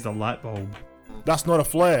 It is a light bulb. That's not a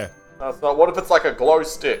flare. No, it's not. What if it's like a glow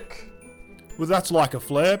stick? Well, that's like a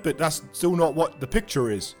flare, but that's still not what the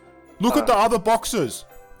picture is. Look at the other boxes,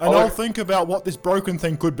 and I'll think about what this broken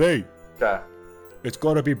thing could be. Okay. It's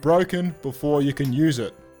got to be broken before you can use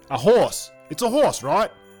it. A horse. It's a horse,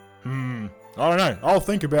 right? I don't know. I'll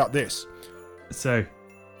think about this. So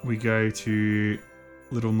we go to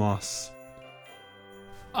Little Moss.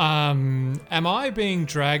 Am I being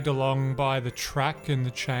dragged along by the track and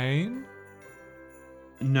the chain?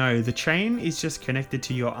 No, the chain is just connected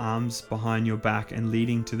to your arms behind your back and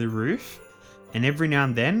leading to the roof. And every now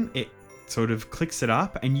and then it sort of clicks it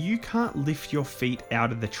up and you can't lift your feet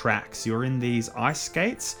out of the tracks. You're in these ice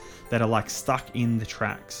skates that are like stuck in the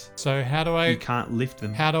tracks. So how do You I can't lift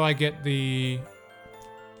them. how do I get the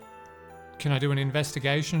Can I do an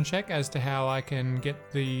investigation check as to how I can get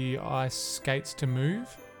the ice skates to move?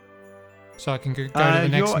 So I can go to the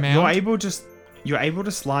next mound? You're able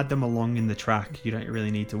to slide them along in the track. You don't really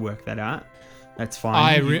need to work that out. That's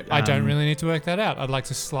fine. I don't really need to work that out. I'd like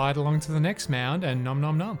to slide along to the next mound and nom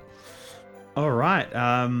nom nom. All right.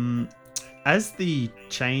 As the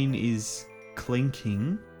chain is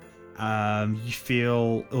clinking, you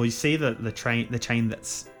feel, or you see that the chain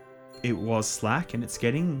it was slack and it's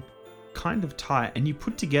getting kind of tight. And you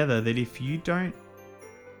put together that if you don't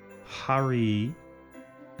hurry,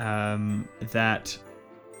 that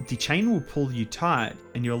the chain will pull you tight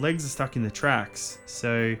and your legs are stuck in the tracks.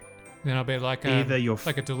 So Then I'll be like either you're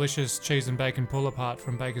like a delicious cheese and bacon pull apart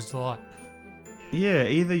from Baker's Delight. Yeah,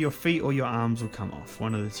 either your feet or your arms will come off.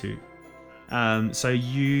 One of the two. So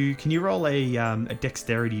can you roll a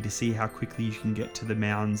dexterity to see how quickly you can get to the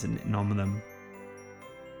mounds and nom them?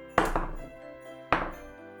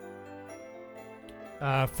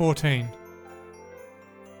 14.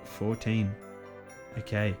 14.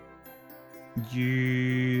 Okay.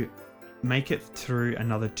 You make it through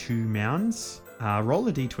another 2 mounds. Roll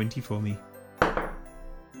a d20 for me.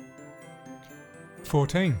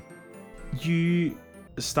 14. You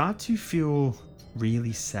start to feel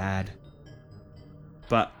really sad.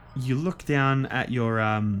 But you look down at your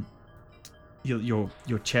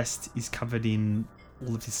chest is covered in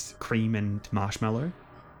all of this cream and marshmallow.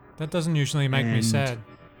 That doesn't usually make me sad.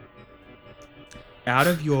 Out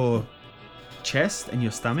of your chest and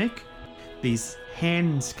your stomach, these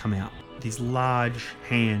hands come out. These large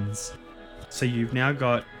hands. So you've now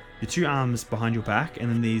got your 2 arms behind your back, and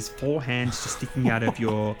then these 4 hands just sticking out of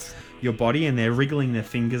your body, and they're wriggling their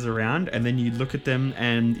fingers around. And then you look at them,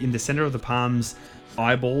 and in the center of the palms,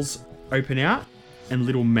 eyeballs open out and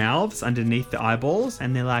little mouths underneath the eyeballs,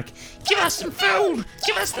 and they're like, give us some food,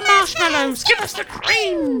 give us the marshmallows, give us the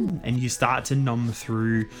cream. And you start to nom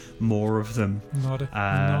through more of them. Not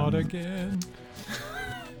again.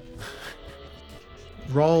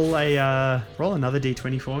 Roll another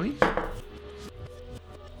d20 for me.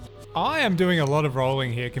 I am doing a lot of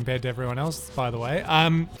rolling here compared to everyone else, by the way.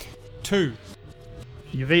 2.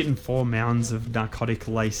 You've eaten 4 mounds of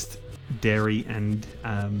narcotic-laced dairy and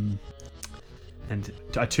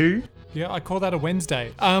a 2. Yeah, I call that a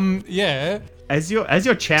Wednesday. Yeah. As you're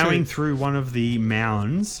chowing 2 through one of the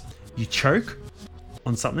mounds, you choke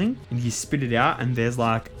on something and you spit it out, and there's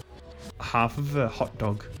like half of a hot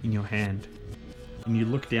dog in your hand. And you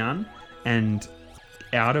look down, and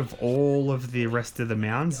out of all of the rest of the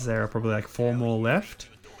mounds, there are probably like 4 more left.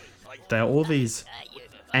 They're all these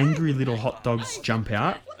angry little hot dogs jump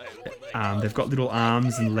out. They've got little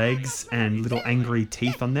arms and legs and little angry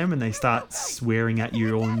teeth on them, and they start swearing at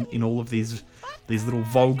you in all of these little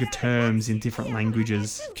vulgar terms in different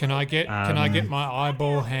languages. Can I get my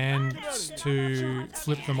eyeball hands to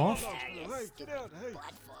flip them off?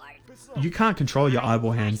 You can't control your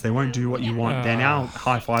eyeball hands. They won't do what you want. They're now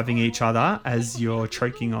high-fiving each other as you're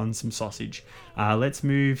choking on some sausage. Let's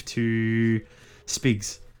move to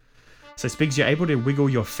Spigs. So Spigs, you're able to wiggle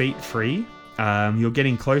your feet free. You're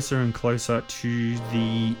getting closer and closer to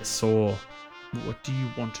the saw. What do you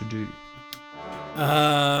want to do?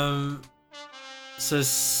 So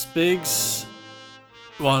Spigs,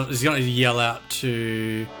 well, is he going to yell out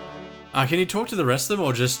to... can you talk to the rest of them,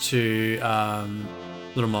 or just to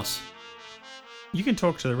Little Moss? You can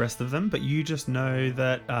talk to the rest of them, but you just know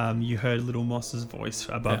that you heard Little Moss's voice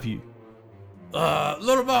above you.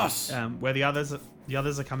 Little Moss! Where the others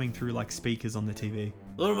are coming through like speakers on the TV.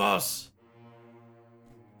 Little Moss!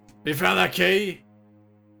 You found that key?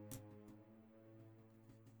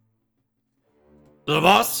 Little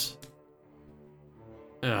Moss?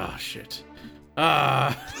 Oh, shit.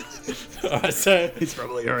 So he's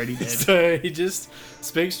probably already dead. So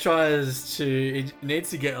Spigs tries to... He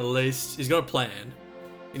needs to get at least... He's got a plan.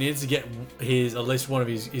 He needs to get at least one of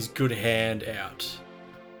his good hand out.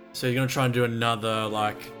 So he's going to try and do another,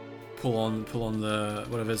 like, pull on the...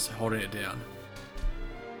 whatever's holding it down.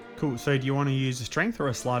 Cool. So do you want to use a strength or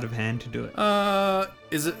a sleight of hand to do it?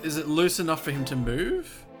 Is it loose enough for him to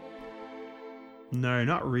move? No,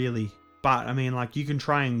 not really. But I mean, like, you can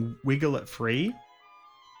try and wiggle it free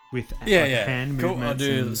with hand movements. I'll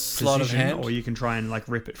do and sleight of hand, or you can try and like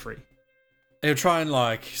rip it free. He'll try and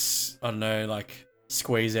like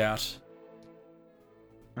squeeze out.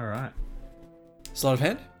 All right. Sleight of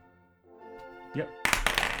hand. Yep.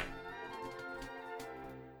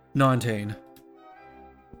 19.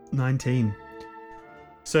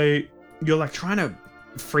 So you're like trying to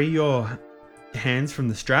free your hands from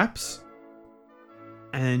the straps,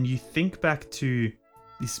 and you think back to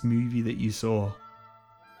this movie that you saw,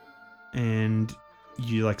 and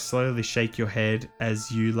you like slowly shake your head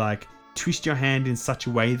as you like twist your hand in such a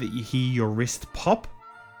way that you hear your wrist pop,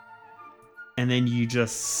 and then you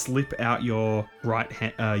just slip out your right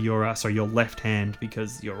hand, your left hand,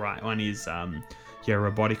 because your right one is your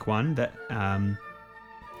robotic one that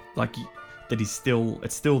it's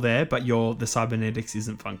still there, but the cybernetics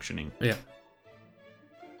isn't functioning. Yeah.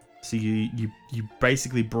 So you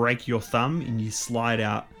basically break your thumb and you slide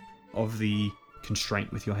out of the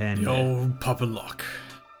constraint with your hand. The old pop and lock.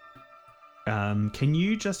 Can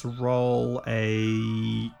you just roll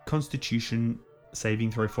a Constitution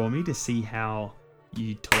saving throw for me to see how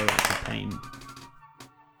you tolerate the pain?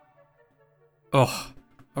 Oh,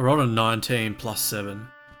 I rolled a 19 plus 7.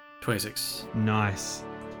 26. Nice.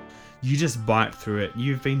 You just bite through it.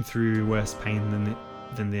 You've been through worse pain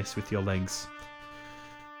than this with your legs.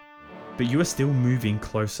 But you are still moving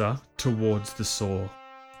closer towards the saw.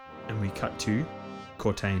 And we cut to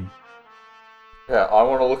Cortain. Yeah, I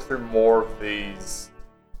want to look through more of these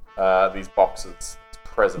boxes.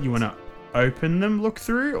 Presents. You want to open them, look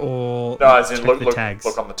through, or no? As in, check look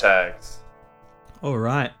on the tags. All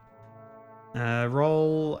right.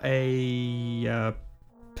 Roll a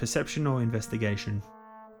perception or investigation.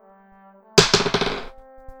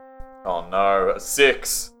 Oh no, a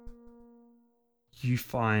 6. You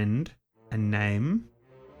find a name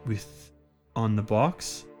on the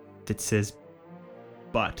box that says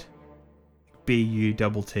Butt.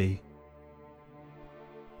 B-U-T-T.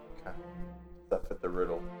 Okay. That fit the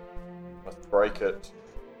riddle. Must break it.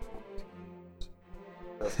 It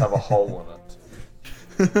does have a hole in it.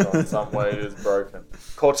 So in some way it is broken.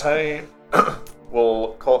 Cortain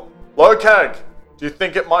will call... Locag! Do you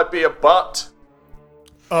think it might be a butt?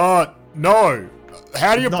 No.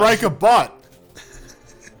 How do you break a butt?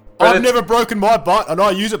 I've never broken my butt, and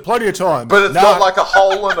I use it plenty of times. But it's got like a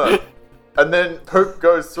hole in it, and then poop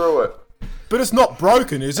goes through it. But it's not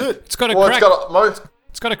broken, is it? It's got a crack.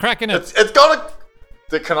 It's got a crack in it. It's got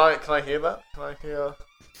a... Can I hear that? Can I hear...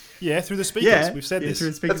 Yeah, through the speakers. Yeah, we've said this.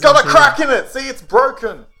 It's got a crack in it. See, it's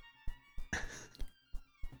broken.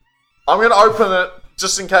 I'm going to open it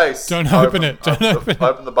just in case. Don't open it.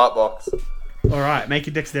 Open the butt box. All right, make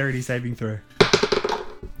a dexterity saving throw.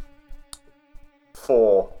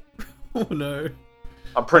 4. Oh no.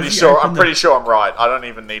 I'm pretty sure I'm right. I don't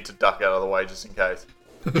even need to duck out of the way just in case.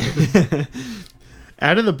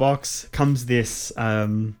 Out of the box comes this.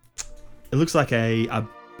 It looks like a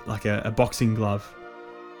boxing glove.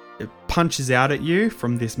 It punches out at you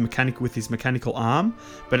from this mechanical arm,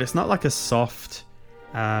 but it's not like a soft,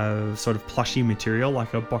 sort of plushy material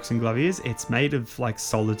like a boxing glove is. It's made of like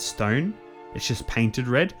solid stone. It's just painted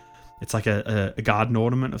red. It's like a garden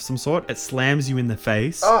ornament of some sort. It slams you in the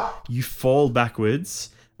face. Oh. You fall backwards.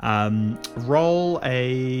 Roll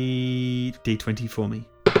a d20 for me.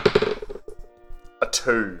 A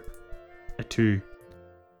 2. A 2.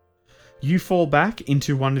 You fall back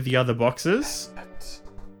into one of the other boxes.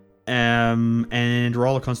 And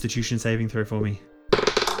roll a Constitution saving throw for me.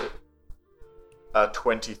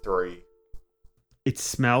 23. It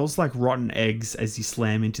smells like rotten eggs as you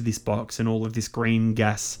slam into this box, and all of this green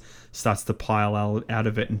gas starts to pile out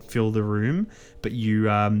of it and fill the room. But you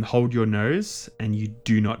hold your nose and you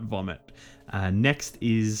do not vomit. Next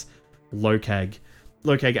is Locag.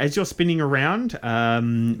 Locag, as you're spinning around,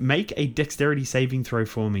 make a dexterity saving throw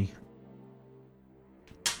for me.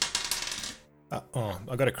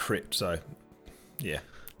 I got a crit, so yeah.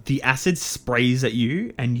 The acid sprays at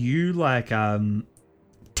you, and you like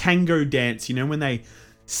tango dance. You know when they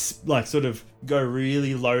like sort of go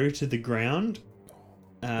really low to the ground,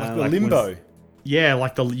 like the limbo.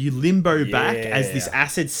 You limbo back as this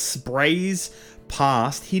acid sprays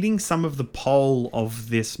past, hitting some of the pole of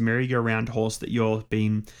this merry-go-round horse that you're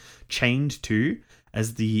being chained to.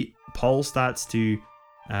 As the pole starts to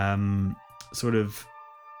sort of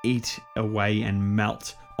eat away and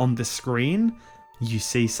melt on the screen, you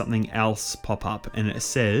see something else pop up, and it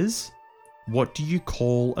says, "What do you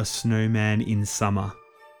call a snowman in summer?"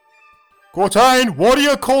 Cortain, what do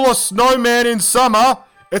you call a snowman in summer?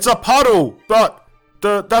 It's a puddle, but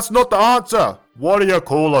that's not the answer. What do you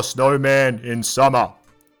call a snowman in summer?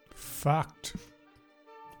 Fucked.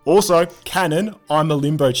 Also, canon, I'm a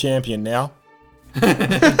limbo champion now.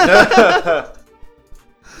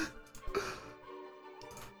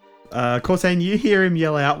 Cortain, you hear him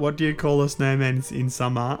yell out, "What do you call a snowman in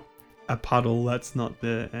summer?" A puddle. That's not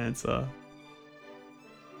the answer.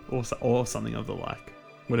 Or something of the like.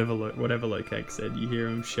 Whatever Locag said, you hear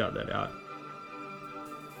him shout that out.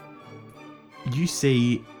 You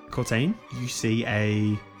see, Cortain,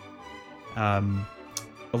 a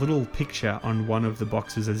little picture on one of the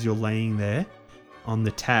boxes as you're laying there on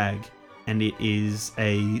the tag, and it is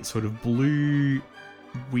a sort of a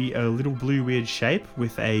little blue weird shape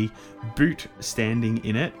with a boot standing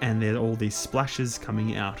in it, and there are all these splashes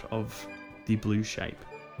coming out of the blue shape.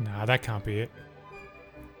 Nah, that can't be it.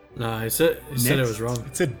 No, he said it was wrong.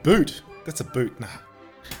 It said boot. That's a boot. Nah.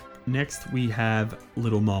 Next, we have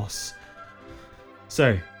Little Moss.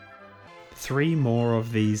 So, 3 more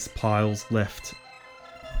of these piles left.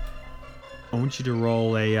 I want you to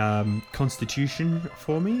roll a Constitution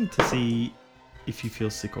for me to see if you feel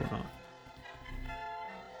sick or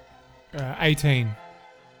not. 18.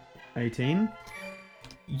 18.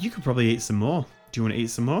 You could probably eat some more. Do you want to eat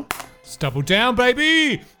some more? Let's double down,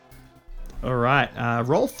 baby! All right.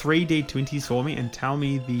 Roll 3 d20s for me and tell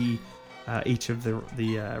me the each of the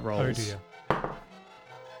rolls. Oh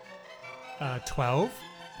dear. 12.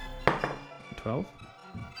 12.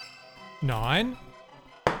 9.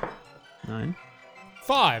 9.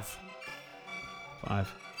 5.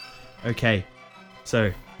 5. Okay,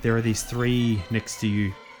 so there are these 3 next to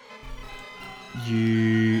you.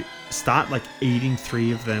 You start eating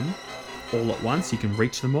 3 of them all at once. You can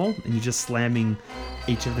reach them all, and you're just slamming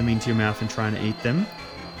each of them into your mouth and trying to eat them.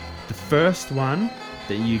 The first one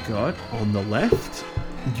that you got on the left,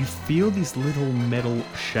 you feel this little metal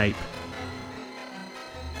shape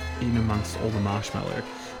in amongst all the marshmallow,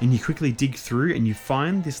 and you quickly dig through and you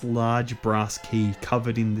find this large brass key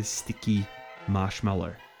covered in this sticky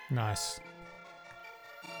marshmallow. Nice.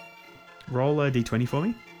 Roll a d20 for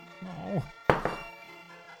me. Oh.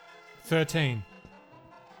 13.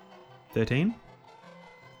 13.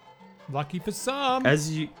 Lucky for some.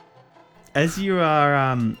 As you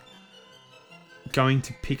are going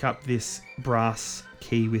to pick up this brass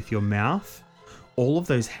key with your mouth, all of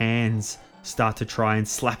those hands start to try and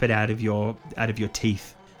slap it out of your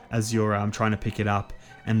teeth as you're trying to pick it up,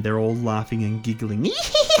 and they're all laughing and giggling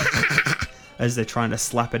as they're trying to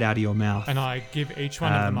slap it out of your mouth. And I give each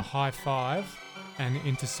one of them a high five and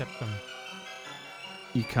intercept them.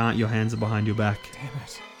 You can't. Your hands are behind your back. Damn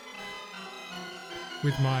it.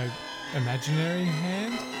 With my imaginary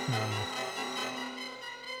hand? No.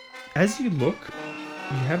 As you look,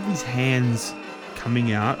 you have these hands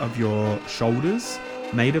coming out of your shoulders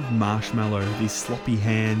made of marshmallow. These sloppy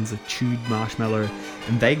hands of chewed marshmallow,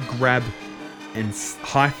 and they grab and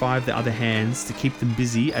high-five the other hands to keep them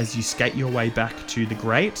busy as you skate your way back to the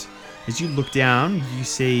grate. As you look down, you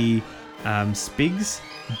see Spigs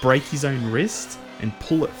break his own wrist and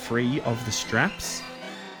pull it free of the straps.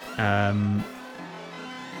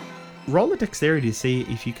 Roll a dexterity to see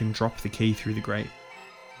if you can drop the key through the grate.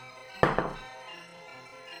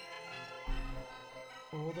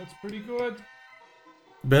 Oh, that's pretty good.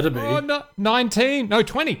 Better be. Oh, no. 19. No,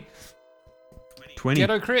 20. 20.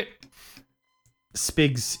 Ghetto crit.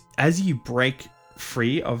 Spigs, as you break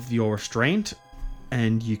free of your restraint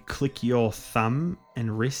and you click your thumb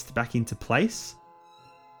and wrist back into place,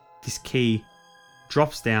 this key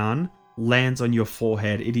drops down, lands on your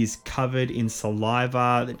forehead. It is covered in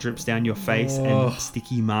saliva that drips down your face and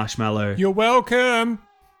sticky marshmallow. You're welcome.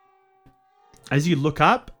 As you look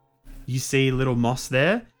up, you see little Moss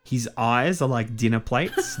there. His eyes are like dinner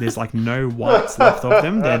plates. There's no whites left of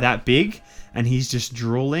them. They're that big. And he's just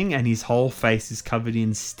drooling, and his whole face is covered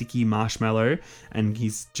in sticky marshmallow, and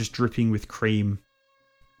he's just dripping with cream.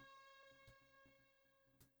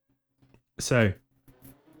 So,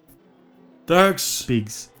 thanks,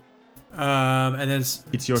 Spigs. And then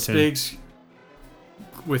it's your turn. Spigs,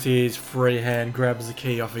 with his free hand, grabs the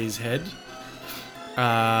key off his head,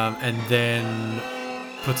 and then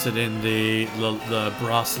puts it in the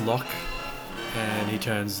brass lock, and he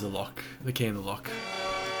turns the key in the lock.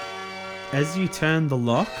 As you turn the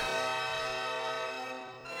lock,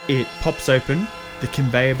 it pops open. The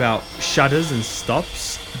conveyor belt shudders and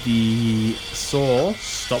stops. The saw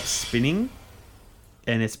stops spinning,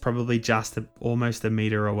 and it's probably just almost a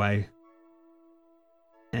meter away.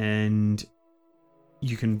 And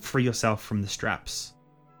you can free yourself from the straps.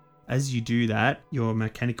 As you do that, your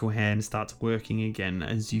mechanical hand starts working again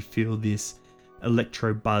as you feel this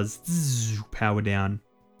electro buzz power down.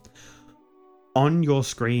 On your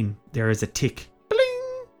screen, there is a tick.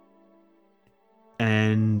 Bling!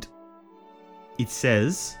 And it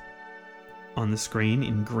says on the screen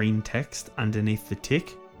in green text underneath the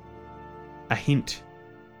tick, a hint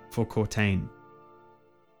for Cortain.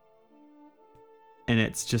 And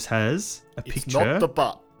it just has a picture not the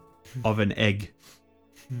butt. of an egg.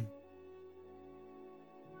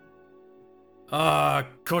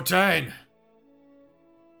 Cortain?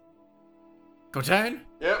 Cortain?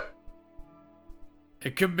 Yep.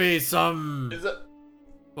 It could be some... Is it?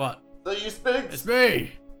 What? Is that you, Spigs? It's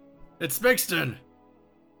me! It's Spigston!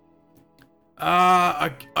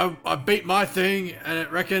 I beat my thing, and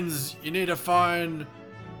it reckons you need to find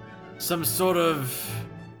some sort of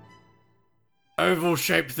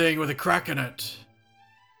oval-shaped thing with a crack in it.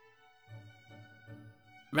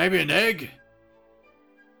 Maybe an egg?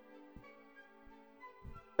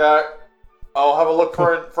 Okay. I'll have a look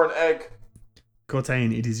for an egg.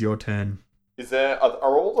 Cortain, it is your turn. Is there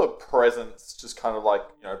are all the presents just kind of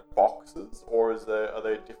boxes, or are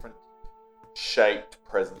there different shaped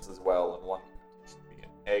presents as well, and one could be an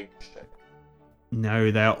egg shape?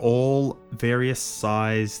 No, they're all various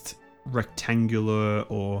sized rectangular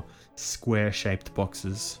or square shaped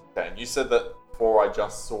boxes. Okay, and you said that before I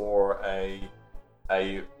just saw a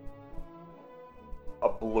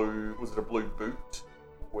blue, was it a blue boot?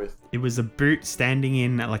 with? It was a boot standing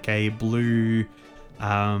in like a blue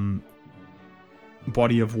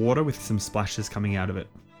body of water with some splashes coming out of it.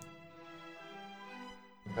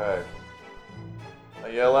 Okay. I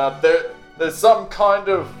yell out, there's some kind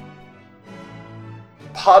of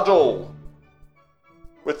puddle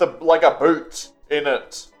with like a boot in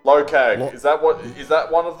it. Lokag. What? Is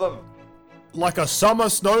that one of them? Like a summer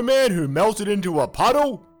snowman who melted into a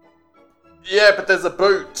puddle? Yeah, but there's a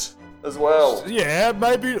boot as well. Yeah,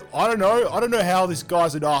 maybe, I don't know. I don't know how this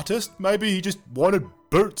guy's an artist. Maybe he just wanted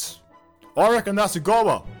boots. I reckon that's a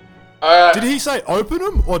goer. Did he say open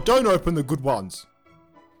them or don't open the good ones?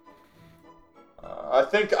 I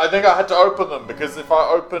think I had to open them because if I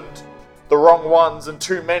opened the wrong ones and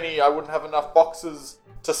too many, I wouldn't have enough boxes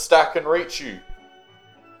to stack and reach you.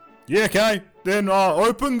 Yeah, okay. Then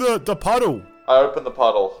open the puddle. I open the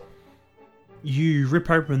puddle. You rip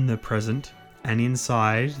open the present, and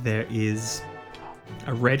inside there is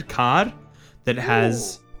a red card that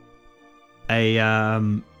has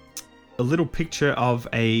a little picture of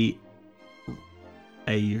a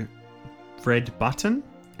red button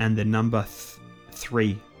and the number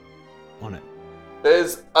 3 on it.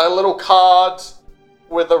 There's a little card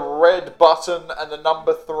with a red button and the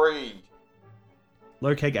number 3.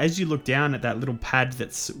 Lokag, as you look down at that little pad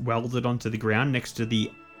that's welded onto the ground next to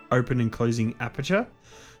the open and closing aperture,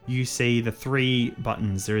 you see the 3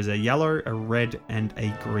 buttons. There is a yellow, a red, and a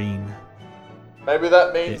green. Maybe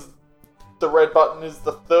that means the red button is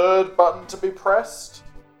the 3rd button to be pressed?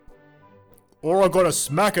 Or I gotta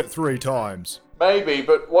smack it 3 times. Maybe,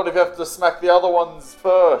 but what if you have to smack the other ones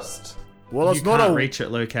first? Well, it's you not can't reach it,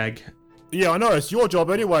 Lokag. Yeah, I know. It's your job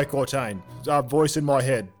anyway, Cortain. Voice in my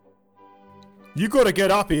head. You gotta get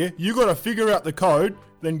up here. You gotta figure out the code,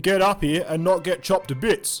 then get up here and not get chopped to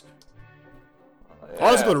bits. Yeah.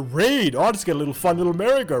 I just gotta read. I just get a little fun little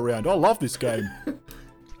merry-go-round. I love this game.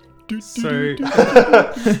 So...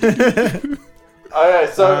 Okay,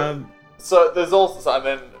 so there's also... And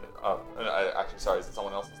then... actually, sorry, is it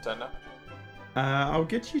someone else's turn now? I'll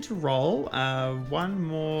get you to roll one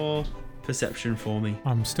more perception for me.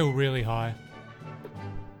 I'm still really high.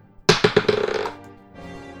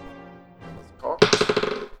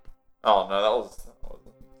 Oh no, that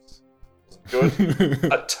was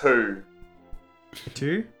good. A 2. A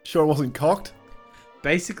 2? Sure it wasn't cocked?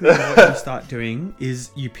 Basically, what you start doing is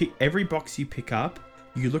you pick every box you pick up,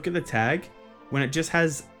 you look at the tag. When it just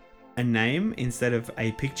has a name instead of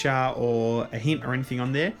a picture or a hint or anything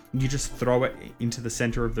on there, you just throw it into the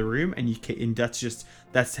center of the room, and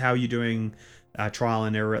that's how you're doing trial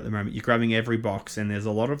and error at the moment. You're grabbing every box, and there's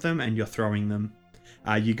a lot of them, and you're throwing them.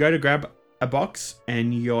 You go to grab a box,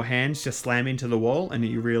 and your hands just slam into the wall, and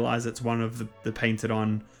you realize it's one of the painted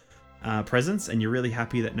on presents, and you're really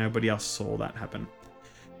happy that nobody else saw that happen.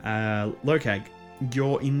 Lokag,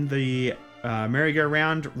 you're in the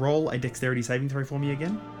merry-go-round. Roll a dexterity saving throw for me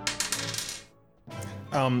again.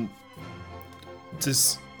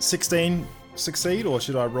 Does 16 succeed, or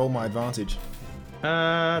should I roll my advantage?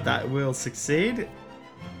 That will succeed.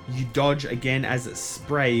 You dodge again as it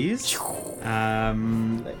sprays. Let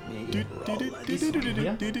me roll here.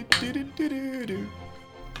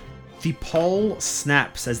 The pole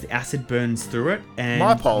snaps as the acid burns through it, and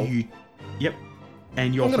my pole. Yep.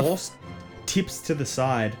 And your horse tips to the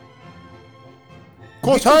side.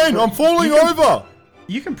 Cortain, I'm falling over!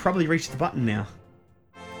 You can probably reach the button now,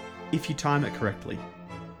 if you time it correctly.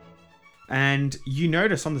 And you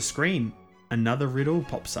notice on the screen, another riddle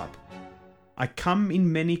pops up. I come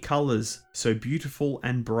in many colours, so beautiful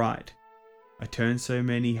and bright. I turn so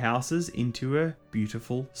many houses into a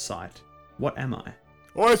beautiful sight. What am I?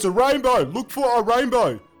 Oh, it's a rainbow! Look for a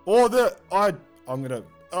rainbow! Or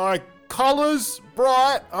colours,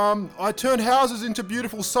 bright, I turn houses into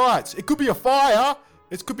beautiful sights. It could be a fire,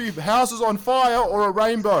 it could be houses on fire, or a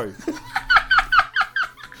rainbow.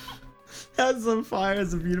 Houses on fire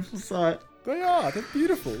is a beautiful sight. They are, they're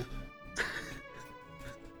beautiful.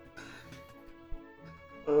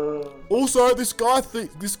 Also, this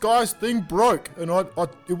guy's thing broke, and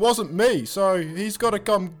it wasn't me, so he's got to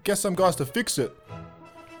come get some guys to fix it.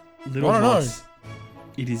 Little boss,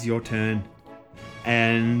 it is your turn,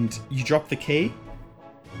 and you drop the key,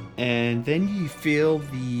 and then you feel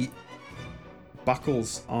the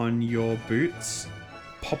buckles on your boots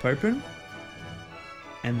pop open,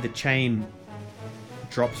 and the chain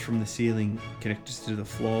drops from the ceiling, connected to the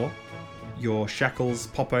floor. Your shackles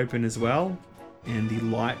pop open as well, and the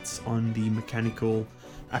lights on the mechanical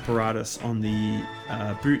apparatus on the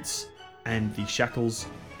boots and the shackles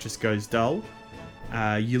just goes dull.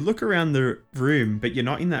 You look around the room, but you're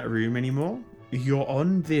not in that room anymore. You're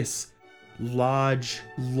on this large,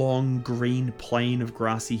 long green plain of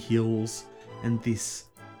grassy hills and this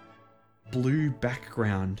blue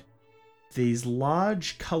background, these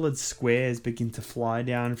large coloured squares begin to fly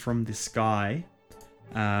down from the sky.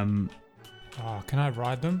 Can I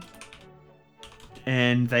ride them?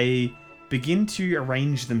 And they begin to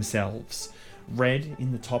arrange themselves. Red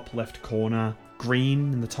in the top left corner,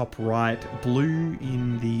 green in the top right, blue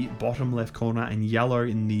in the bottom left corner, and yellow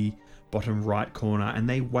in the bottom right corner. And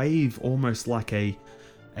they wave almost like a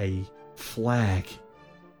flag.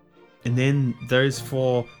 And then those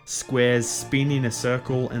 4 squares spin in a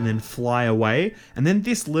circle and then fly away. And then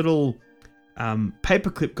this little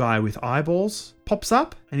paperclip guy with eyeballs pops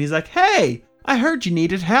up and he's like, "Hey, I heard you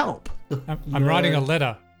needed help." I'm writing a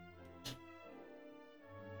letter.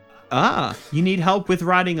 Ah, you need help with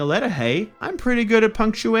writing a letter, hey? I'm pretty good at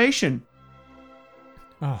punctuation.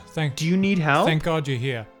 Oh, Do you need help? Thank God you're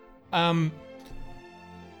here. Where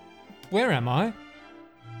am I?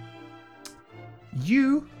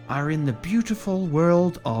 You are in the beautiful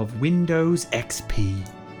world of Windows XP.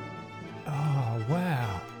 Oh,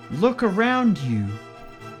 wow. Look around you.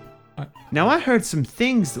 Now, I heard some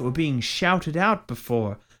things that were being shouted out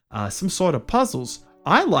before. Some sort of puzzles.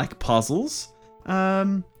 I like puzzles.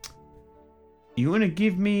 You want to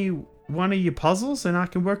give me one of your puzzles and I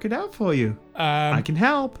can work it out for you? I can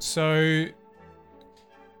help. So,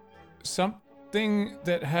 something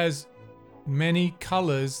that has many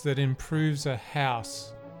colors that improves a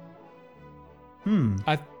house.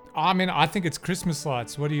 I mean, I think it's Christmas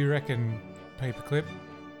lights. What do you reckon, Paperclip?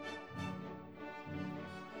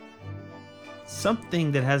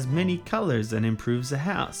 Something that has many colors and improves a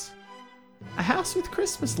house. A house with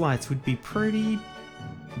Christmas lights would be a pretty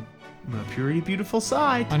beautiful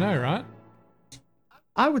sight. I know, right?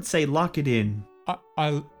 I would say lock it in.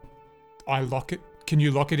 I lock it. Can you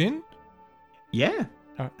lock it in? Yeah,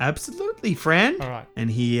 absolutely, friend. All right. And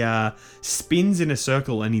he spins in a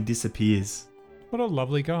circle and he disappears. What a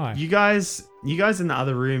lovely guy. You guys in the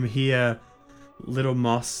other room hear Little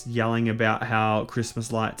Moss yelling about how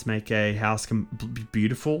Christmas lights make a house be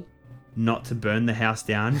beautiful. Not to burn the house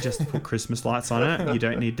down, just put Christmas lights on it. You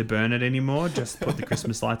don't need to burn it anymore, just put the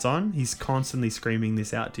Christmas lights on. He's constantly screaming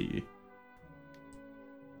this out to you.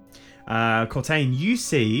 Cortain, you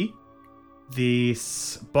see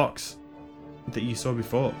this box that you saw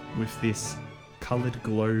before with this coloured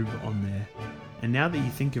globe on there. And now that you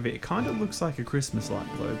think of it, it kind of looks like a Christmas light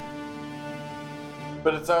globe.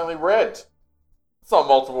 But it's only red. It's not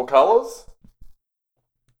multiple colours.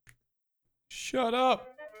 Shut up.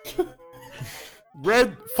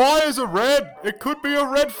 Red fires are red. It could be a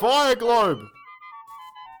red fire globe.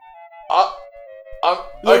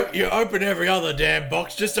 Look, you open every other damn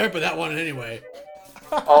box. Just open that one anyway.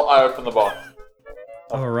 I open the box.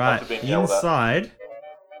 Alright, inside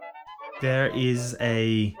there is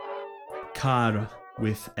a card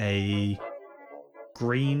with a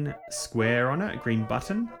green square on it, a green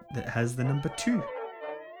button that has the number 2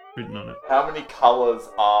 written on it. How many colours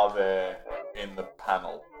are there in the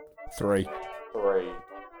panel? 3.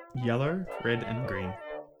 Yellow, red, and green.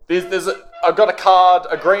 I've got a card,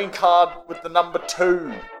 a green card with the number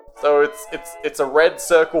 2. So it's a red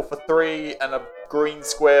circle for 3 and a green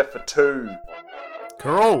square for 2.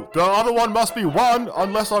 Cool. The other one must be 1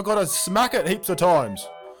 unless I gotta smack it heaps of times.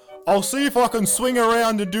 I'll see if I can swing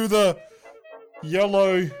around and do the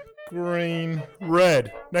yellow, green,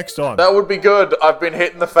 red next time. That would be good. I've been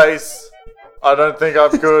hit in the face. I don't think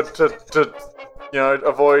I'm good to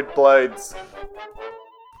avoid blades.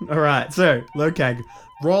 Alright, so, Lokag,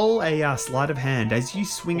 roll a sleight of hand as you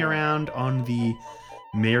swing around on the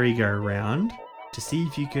merry-go-round to see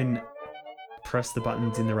if you can press the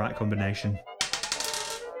buttons in the right combination.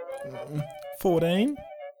 14.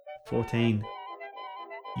 14.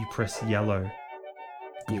 You press yellow.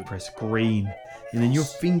 You press green. And then your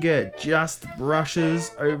finger just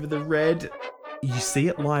brushes over the red. You see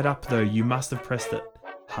it light up though. You must have pressed it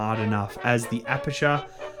hard enough. As the aperture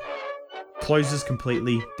closes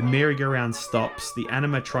completely, the merry-go-round stops. The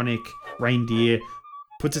animatronic reindeer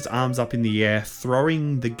puts its arms up in the air,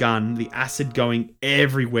 throwing the gun, the acid going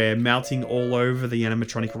everywhere, melting all over the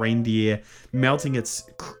animatronic reindeer, melting its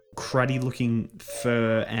cruddy-looking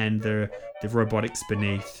fur and the robotics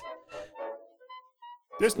beneath.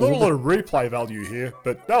 There's not a lot of replay value here,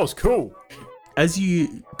 but that was cool. As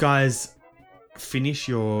you guys finish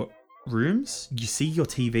your rooms, you see your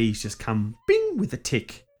TVs just come bing with a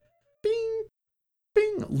tick. Bing,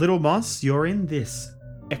 bing. Little Moss, you're in this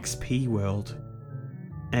XP world.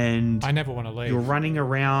 And I never want to leave. You're running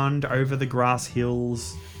around over the grass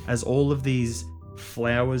hills as all of these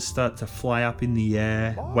flowers start to fly up in the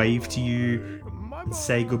air, wave to you. and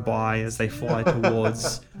say goodbye as they fly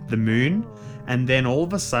towards the moon. And then all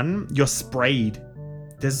of a sudden, you're sprayed.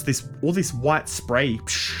 There's all this white spray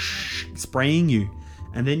spraying you.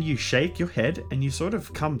 And then you shake your head and you sort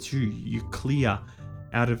of come to. You clear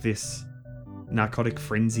out of this narcotic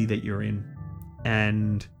frenzy that you're in.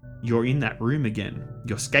 And you're in that room again.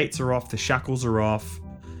 Your skates are off, the shackles are off.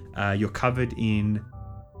 You're covered in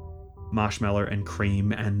marshmallow and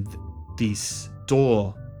cream, and this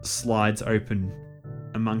door slides open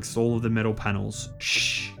amongst all of the metal panels.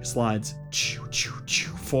 Slides.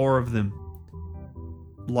 4 of them.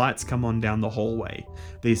 Lights come on down the hallway.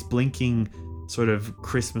 These blinking sort of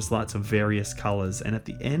Christmas lights of various colors. And at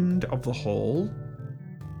the end of the hall,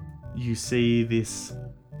 you see this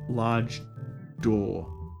large door.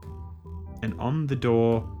 And on the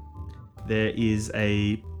door, there is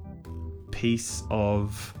a piece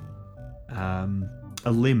of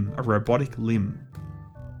a limb, a robotic limb.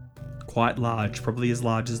 Quite large, probably as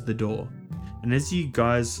large as the door. And as you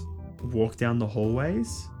guys walk down the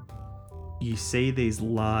hallways, you see these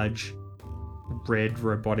large red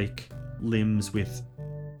robotic limbs with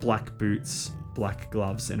black boots, black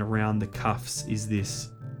gloves, and around the cuffs is this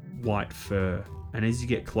white fur. And as you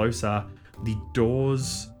get closer, the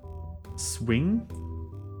doors swing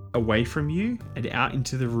away from you and out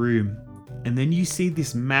into the room. And then you see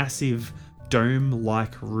this massive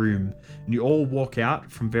dome-like room. And you all walk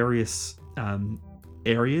out from various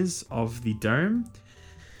areas of the dome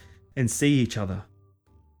and see each other.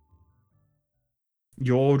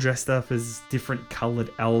 You're all dressed up as different coloured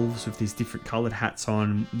elves with these different coloured hats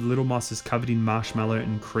on. Little Moss is covered in marshmallow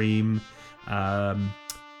and cream.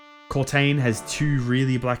 Cortain has 2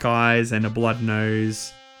 really black eyes and a blood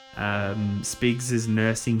nose. Spigs is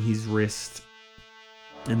nursing his wrist.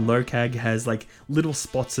 And Lokag has like little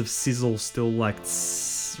spots of sizzle still like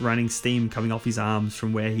running steam coming off his arms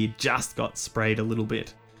from where he just got sprayed a little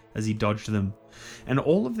bit as he dodged them. And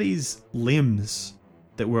all of these limbs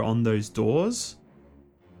that were on those doors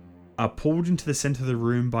are pulled into the center of the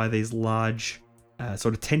room by these large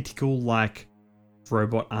sort of tentacle-like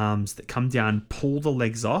robot arms that come down, pull the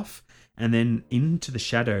legs off, and then into the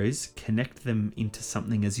shadows connect them into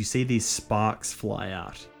something as you see these sparks fly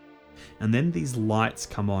out. And then these lights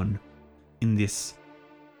come on in this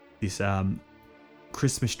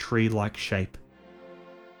Christmas tree-like shape.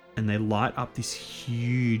 And they light up this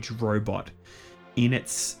huge robot. In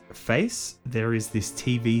its face, there is this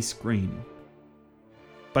TV screen.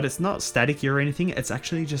 But it's not staticky or anything, it's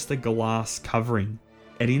actually just a glass covering.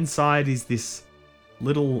 And inside is this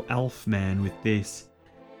little elf man with this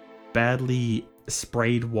badly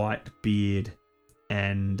sprayed white beard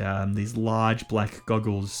and these large black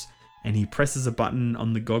goggles. And he presses a button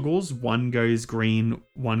on the goggles. One goes green,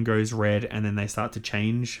 one goes red, and then they start to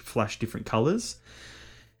change, flash different colors.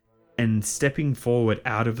 And stepping forward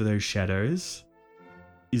out of those shadows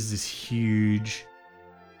is this huge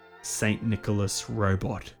St. Nicholas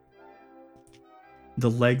robot. The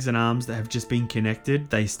legs and arms that have just been connected,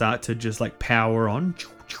 they start to just like power on.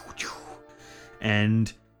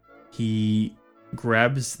 And he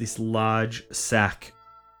grabs this large sack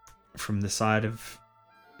from the side of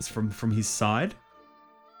from his side,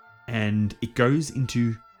 and it goes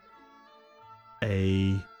into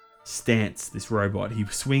a stance, this robot. He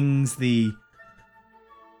swings the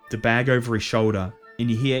bag over his shoulder, and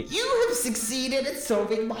you hear, "You have succeeded at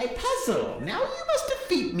solving my puzzle. Now you must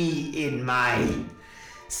defeat me in my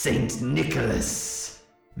St. Nicholas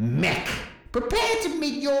mech. Prepare to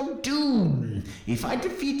meet your doom. If I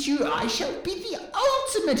defeat you, I shall be the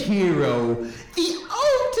ultimate hero. The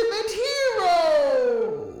ultimate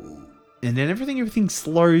hero!" And then everything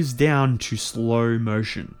slows down to slow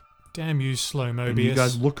motion. Damn you, slow Mobius. And you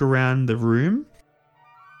guys look around the room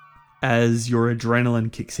as your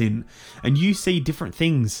adrenaline kicks in. And you see different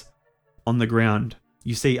things on the ground.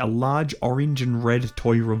 You see a large orange and red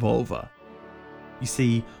toy revolver. You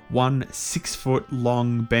see one 6-foot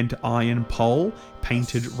long bent iron pole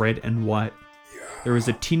painted red and white. There is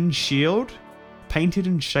a tin shield painted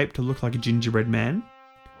and shaped to look like a gingerbread man.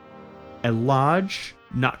 A large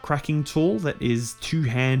nut-cracking tool that is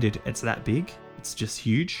 2-handed. It's that big. It's just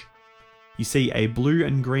huge. You see a blue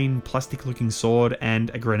and green plastic-looking sword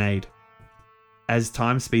and a grenade. As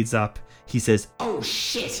time speeds up, he says, "Oh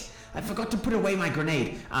shit! I forgot to put away my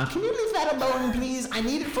grenade. Can you leave that alone, please? I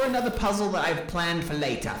need it for another puzzle that I've planned for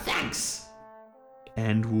later. Thanks."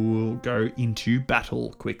 And we'll go into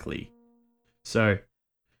battle quickly. So,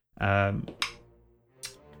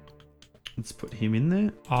 let's put him in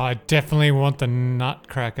there. I definitely want the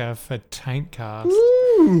Nutcracker for Taint Cast.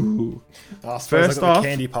 Ooh! First off, the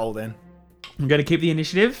candy pole then. I'm going to keep the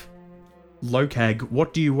initiative. Lokag,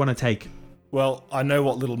 what do you want to take? Well, I know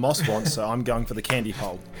what Little Moss wants, so I'm going for the candy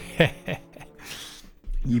pole.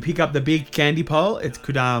 You pick up the big candy pole. It's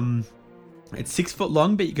 6 foot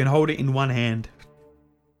long, but you can hold it in one hand.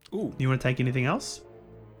 Ooh. You want to take anything else?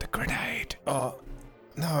 The grenade. Oh,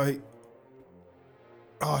 no.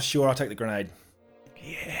 Oh, sure, I'll take the grenade.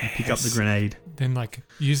 Yeah. Pick up the grenade. Then,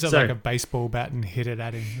 use it like a baseball bat and hit it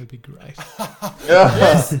at him. That'd be great.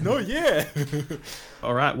 Yes. No, yeah.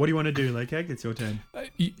 All right. What do you want to do, Lokag? It's your turn.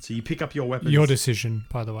 So you pick up your weapons. Your decision,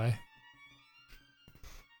 by the way.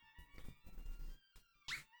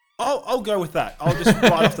 I'll go with that. I'll just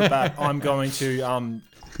right off the bat. I'm going to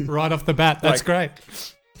right off the bat. That's great.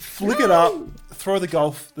 Flick it up. Throw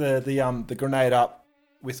the grenade up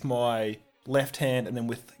with my left hand, and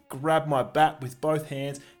then grab my bat with both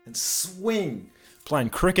hands and swing, playing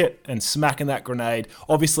cricket and smacking that grenade.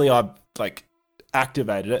 Obviously, I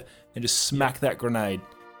activated it and just smack that grenade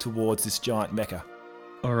towards this giant mecha.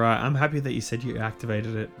 All right, I'm happy that you said you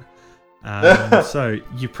activated it. So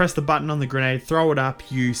you press the button on the grenade, throw it up,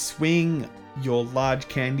 you swing your large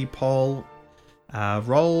candy pole,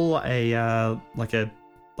 roll a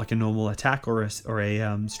normal attack or a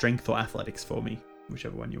strength or athletics for me,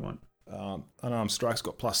 whichever one you want. Unarmed strike's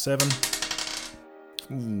got +7.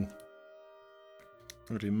 Ooh. I'm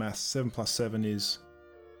going to do maths. 7 + 7 is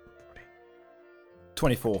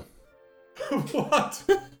 24. What?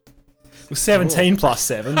 Well, 17 +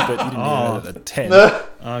 7, but you didn't know that 10.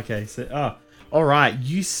 Okay, so all right.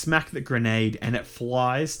 You smack the grenade, and it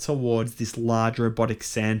flies towards this large robotic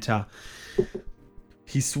Santa.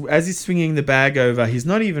 As he's swinging the bag over, he's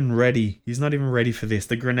not even ready. He's not even ready for this.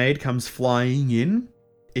 The grenade comes flying in.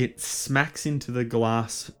 It smacks into the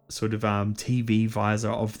glass sort of TV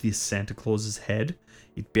visor of this Santa Claus's head.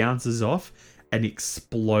 It bounces off and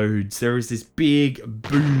explodes. There is this big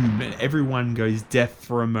boom, and everyone goes deaf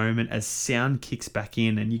for a moment as sound kicks back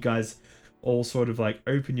in, and you guys all sort of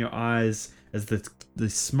open your eyes as the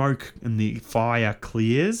smoke and the fire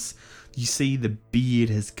clears. You see the beard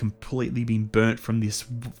has completely been burnt from this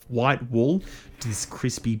white wool to this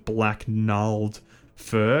crispy black gnarled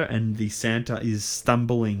fur, and the Santa is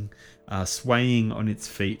stumbling, swaying on its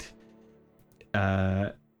feet.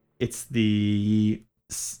 It's the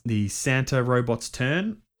Santa robot's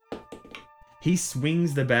turn. He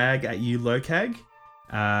swings the bag at you, Lokag.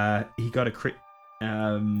 He got a crit.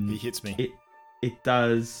 He hits me. It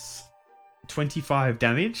does 25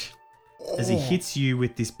 damage as he hits you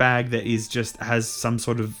with this bag that has some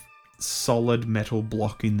sort of solid metal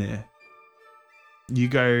block in there. You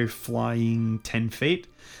go flying 10 feet,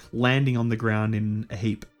 landing on the ground in a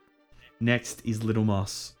heap. Next is Little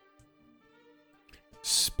Moss.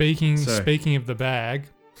 Speaking of the bag,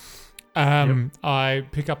 I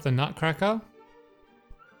pick up the nutcracker.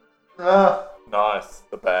 Nice.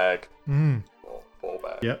 The bag. Ball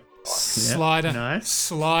bag. Yep.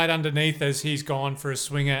 Slide underneath as he's gone for a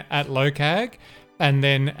swing at Lokag, and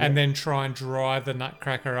then try and drive the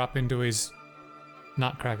nutcracker up into his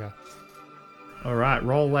nutcracker. All right,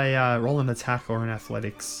 roll an attack or an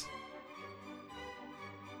athletics.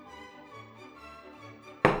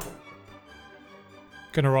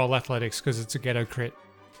 Gonna roll athletics because it's a ghetto crit.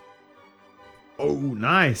 Oh,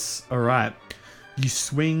 nice. All right, you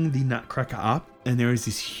swing the nutcracker up, and there is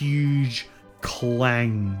this huge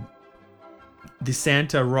clang. The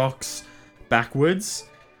Santa rocks backwards.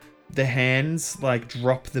 The hands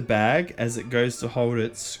drop the bag as it goes to hold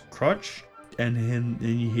its crotch, and then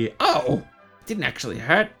you hear, "Oh, didn't actually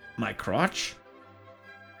hurt my crotch."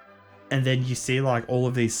 And then you see all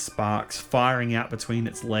of these sparks firing out between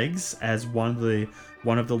its legs as one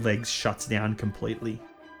of the legs shuts down completely.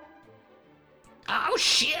 Oh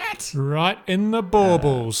shit! Right in the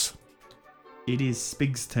baubles. It is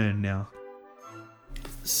Spig's turn now.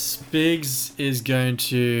 Spigs is going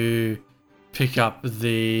to pick up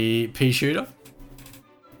the pea shooter.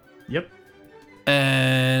 Yep.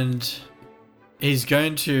 And he's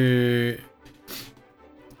going to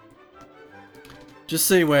just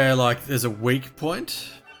see where there's a weak point.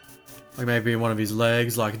 Maybe in one of his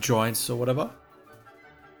legs, joints or whatever.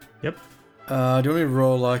 Yep. Do you want me to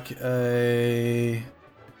roll was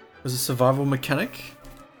it survival mechanic?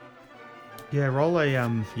 Yeah, roll a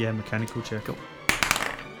mechanical check. Cool.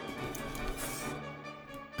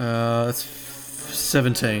 That's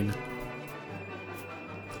 17.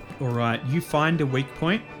 All right, you find a weak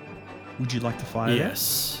point. Would you like to fire?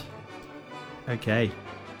 Yes. That? Okay,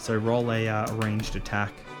 so roll a ranged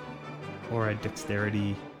attack or a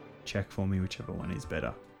dexterity check for me, whichever one is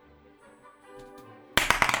better.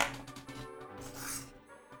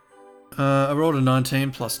 I rolled a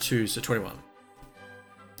 19 plus 2, so 21.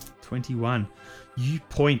 21. You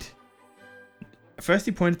point. First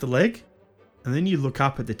you point at the leg, And then you look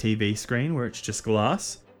up at the TV screen where it's just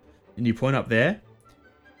glass, and you point up there,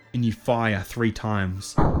 and you fire 3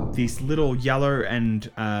 times. This little yellow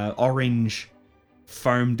and orange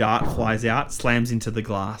foam dart flies out, slams into the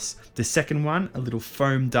glass. The second one, a little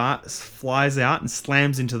foam dart flies out and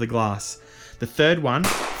slams into the glass. The third one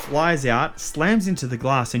flies out, slams into the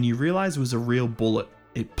glass, and you realize it was a real bullet.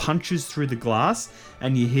 It punches through the glass,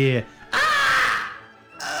 and you hear, "Ah!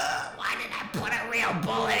 Why did I put a real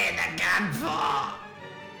bullet in the gun for?"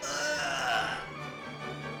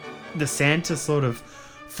 The Santa sort of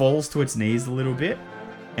falls to its knees a little bit,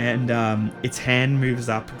 and its hand moves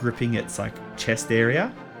up, gripping its like chest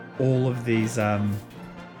area. All of these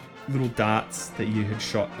little darts that you had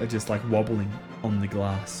shot are just like wobbling on the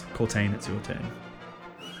glass. Cortain, it's your turn.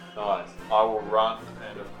 Nice. I will run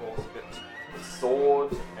and of course get the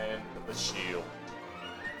sword and the shield.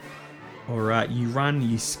 Alright, you run,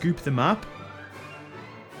 you scoop them up.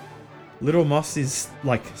 Little Moss is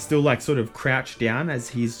like still like sort of crouched down as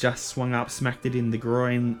he's just swung up, smacked it in the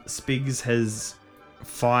groin. Spigs has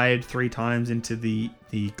fired 3 times into the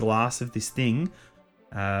glass of this thing.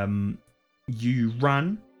 You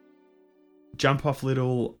run, jump off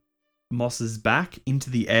Little Moss's back into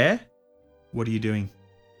the air. What are you doing?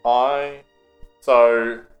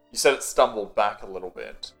 So you said it stumbled back a little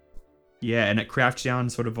bit. Yeah, and it crouched down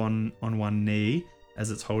sort of on one knee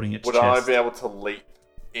as it's holding its chest. Would I be able to leap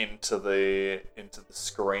into the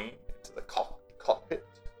screen, into the cockpit?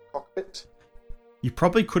 You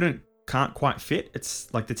probably can't quite fit.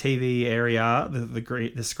 It's like the TV area,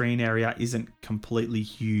 the screen area isn't completely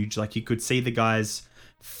huge. Like you could see the guy's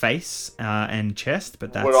face and chest,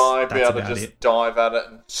 but that's would I be able to just it. Dive at it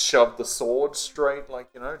and shove the sword straight, like,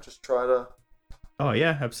 you know, just try to... Oh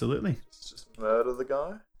yeah, absolutely. Just murder the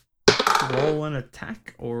guy? Roll an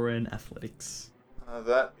attack or an athletics.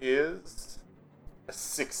 That is a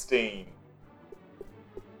 16.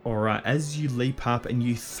 Alright, as you leap up and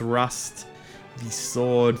you thrust the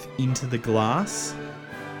sword into the glass,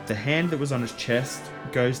 the hand that was on its chest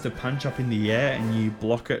goes to punch up in the air and you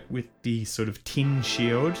block it with the sort of tin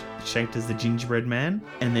shield shaped as the gingerbread man,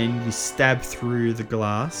 and then you stab through the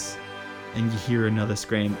glass and you hear another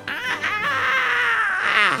scream. Ah!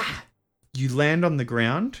 You land on the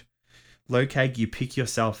ground. Lokag, you pick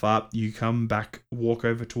yourself up, you come back, walk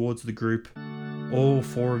over towards the group. All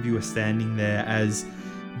 4 of you are standing there as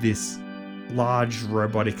this large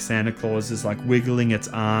robotic Santa Claus is like wiggling its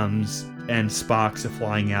arms and sparks are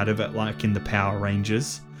flying out of it like in the Power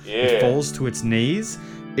Rangers. Yeah. It falls to its knees.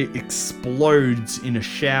 It explodes in a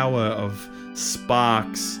shower of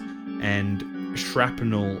sparks and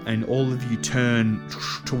shrapnel, and all of you turn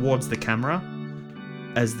towards the camera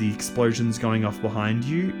as the explosion's going off behind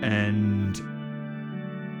you, and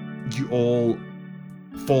you all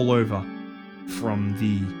fall over from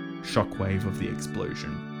the shockwave of the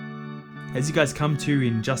explosion. As you guys come to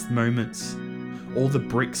in just moments, all the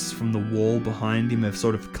bricks from the wall behind him have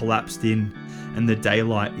sort of collapsed in, and the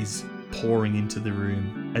daylight is pouring into the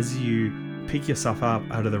room. As you pick yourself up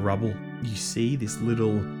out of the rubble, you see this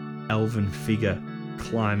little elven figure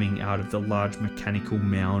climbing out of the large mechanical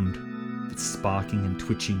mound that's sparking and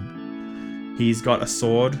twitching. He's got a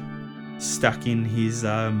sword stuck in his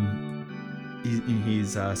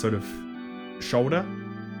sort of shoulder.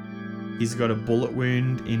 He's got a bullet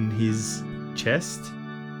wound in his chest,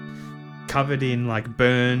 covered in like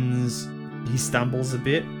burns. He stumbles a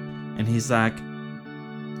bit and he's like,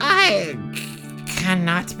 I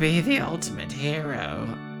cannot be the ultimate hero.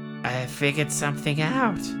 I figured something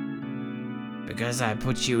out. Because I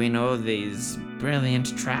put you in all these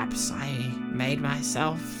brilliant traps, I made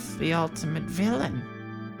myself the ultimate villain.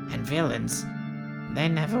 And villains, they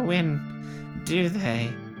never win, do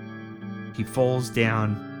they? He falls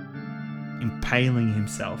down, impaling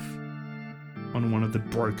himself on one of the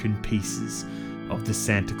broken pieces of the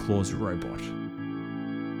Santa Claus robot.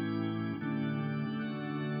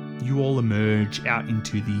 You all emerge out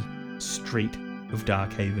into the street of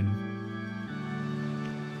Darkhaven.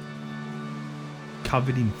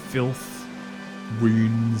 Covered in filth,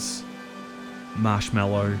 wounds,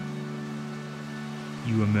 marshmallow,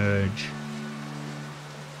 you emerge.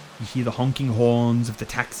 You hear the honking horns of the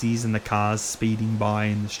taxis and the cars speeding by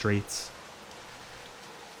in the streets.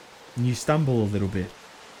 And you stumble a little bit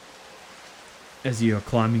as you are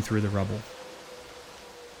climbing through the rubble.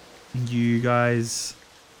 And you guys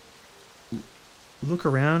look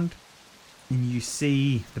around and you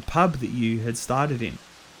see the pub that you had started in,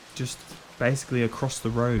 just basically across the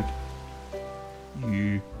road.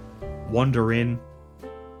 You wander in,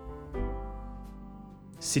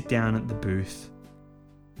 sit down at the booth.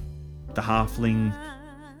 The halfling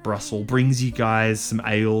Brussel brings you guys some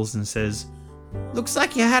ales and says, Looks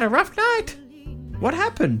like you had a rough night. What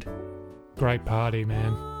happened? Great party,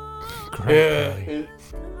 man. Great party.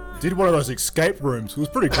 Did one of those escape rooms. It was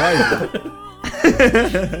pretty crazy.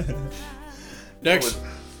 Next,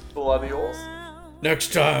 bloody awesome.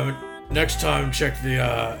 Next time, check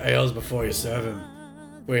the ales before you serve them.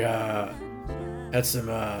 We had some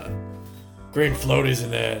green floaties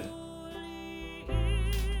in there.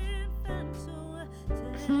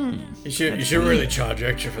 You should really charge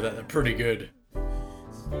extra for that. They're pretty good.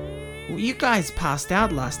 Well, you guys passed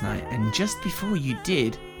out last night, and just before you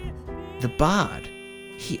did, the bard,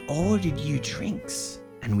 he ordered you drinks,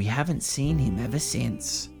 and we haven't seen him ever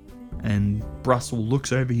since. And Russell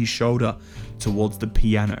looks over his shoulder towards the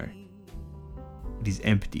piano. It is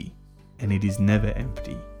empty, and it is never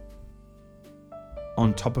empty.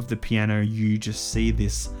 On top of the piano, you just see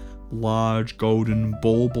this large golden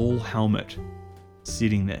ball helmet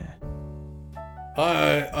sitting there.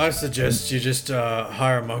 I suggest you just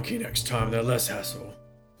hire a monkey next time. They're less hassle.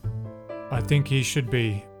 I think he should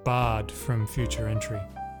be barred from future entry.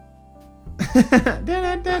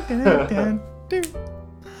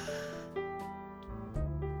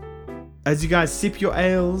 As you guys sip your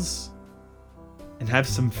ales and have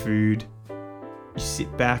some food, you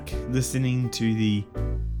sit back listening to the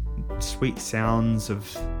sweet sounds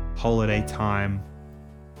of holiday time,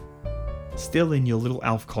 still in your little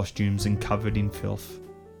elf costumes and covered in filth.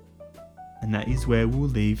 And that is where we'll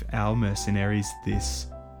leave our mercenaries this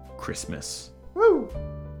Christmas. Woo!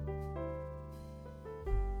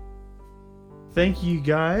 Thank you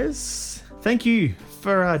guys. Thank you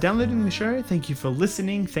for downloading the show. Thank you for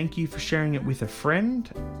listening. Thank you for sharing it with a friend.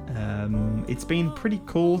 It's been pretty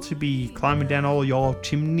cool to be climbing down all your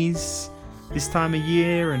chimneys this time of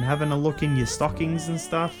year and having a look in your stockings and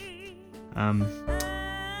stuff.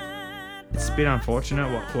 It's a bit unfortunate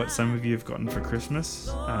what some of you have gotten for Christmas.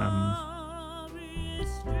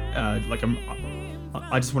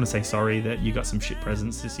 I just want to say sorry that you got some shit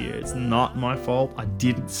presents this year. It's not my fault. I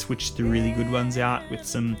didn't switch the really good ones out with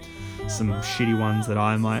some shitty ones that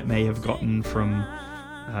I may have gotten from.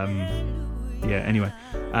 Anyway.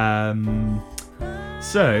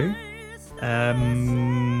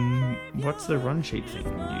 What's the run sheet thing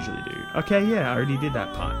we usually do? Okay, yeah, I already did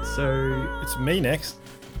that part. So it's me next.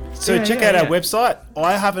 So check out our website.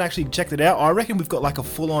 I haven't actually checked it out. I reckon we've got like a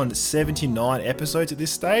full-on 79 episodes at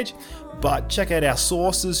this stage. But check out our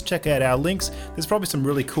sources, check out our links. There's probably some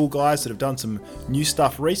really cool guys that have done some new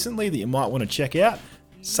stuff recently that you might want to check out.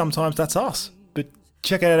 Sometimes that's us. But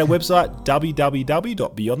check out our website,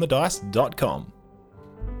 www.beyondthedice.com.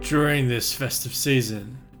 During this festive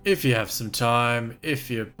season, if you have some time,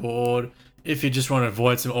 if you're bored, if you just want to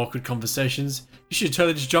avoid some awkward conversations, you should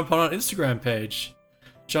totally just jump on our Instagram page.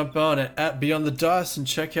 Jump on at Beyond the Dice and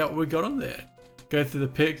check out what we got on there. Go through the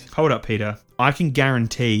pics. Hold up, Peter. I can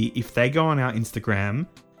guarantee if they go on our Instagram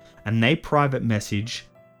and they private message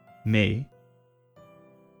me,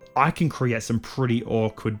 I can create some pretty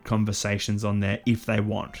awkward conversations on there if they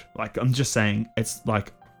want. Like, I'm just saying, it's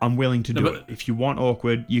like, I'm willing to do it. If you want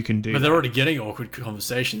awkward, you can do it. But they're already getting awkward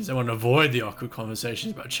conversations. They want to avoid the awkward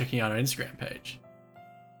conversations by checking out our Instagram page.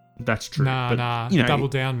 That's true. Nah, double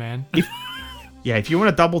down, man. If you want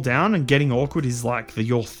to double down and getting awkward is like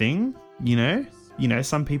your thing, you know,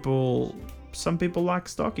 some people like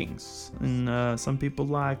stockings, and some people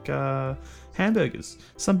like hamburgers.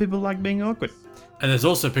 Some people like being awkward. And there's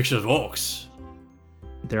also pictures of orcs.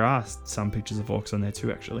 There are some pictures of orcs on there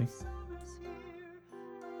too, actually.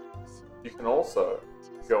 You can also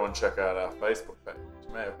go and check out our Facebook page.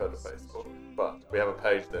 You may have heard of Facebook, but we have a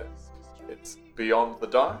page there. It's Beyond the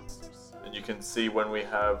Dice, and you can see when we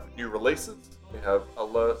have new releases. We have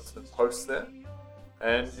alerts and posts there,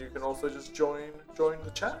 and you can also just join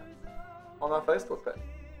the chat on our Facebook page.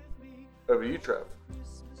 Over to you, Trev.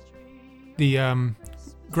 The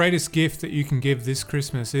greatest gift that you can give this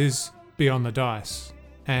Christmas is Beyond the Dice,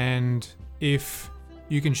 and if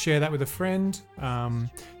you can share that with a friend,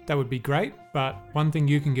 that would be great. But one thing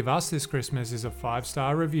you can give us this Christmas is a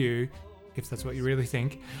 5-star review, if that's what you really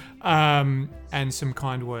think, and some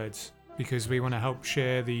kind words, because we want to help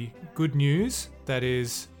share the good news that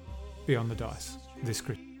is Beyond the Dice this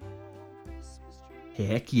Christmas.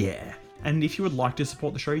 Heck yeah. And if you would like to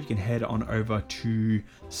support the show, you can head on over to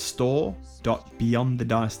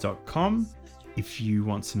store.beyondthedice.com. If you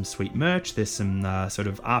want some sweet merch, there's some sort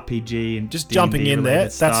of RPG and just D&D jumping in there.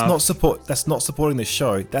 stuff. That's not supporting the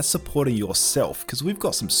show. That's supporting yourself, because we've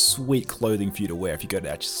got some sweet clothing for you to wear if you go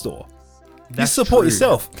to our store. You support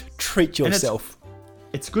yourself. Treat yourself.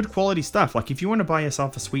 it's good quality stuff. Like, if you want to buy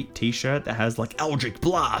yourself a sweet t-shirt that has like Eldritch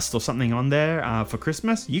Blast or something on there for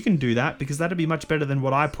Christmas, you can do that, because that'd be much better than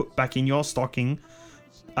what I put back in your stocking.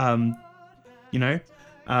 You know.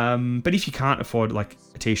 But if you can't afford like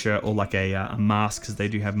a t-shirt or like a mask, because they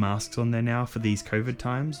do have masks on there now for these COVID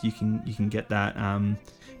times, you can get that.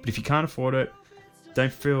 But if you can't afford it,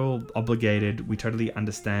 don't feel obligated. We totally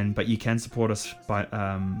understand. But you can support us by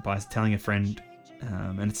telling a friend.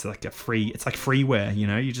 And it's like freeware, you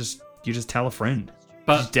know. You just tell a friend.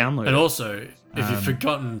 But just download. And it. Also, if you've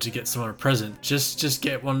forgotten to get someone a present, just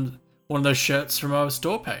get one of those shirts from our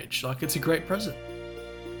store page. Like, it's a great present.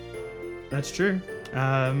 That's true.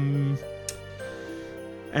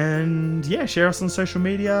 And yeah, share us on social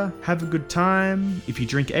media. Have a good time. If you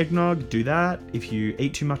drink eggnog, do that. If you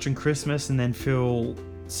eat too much on Christmas and then feel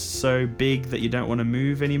so big that you don't want to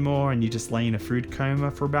move anymore and you just lay in a food coma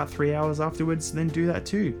for about 3 hours afterwards, then do that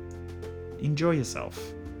too. Enjoy yourself,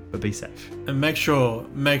 but be safe. And make sure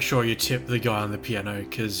you tip the guy on the piano,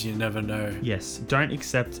 because you never know. Yes, don't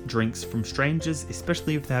accept drinks from strangers,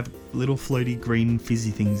 especially if they have little floaty green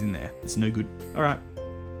fizzy things in there. It's no good. All right.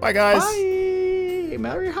 Bye, guys. Bye.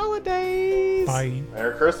 Merry holidays. Bye.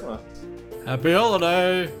 Merry Christmas. Happy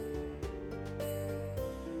holiday.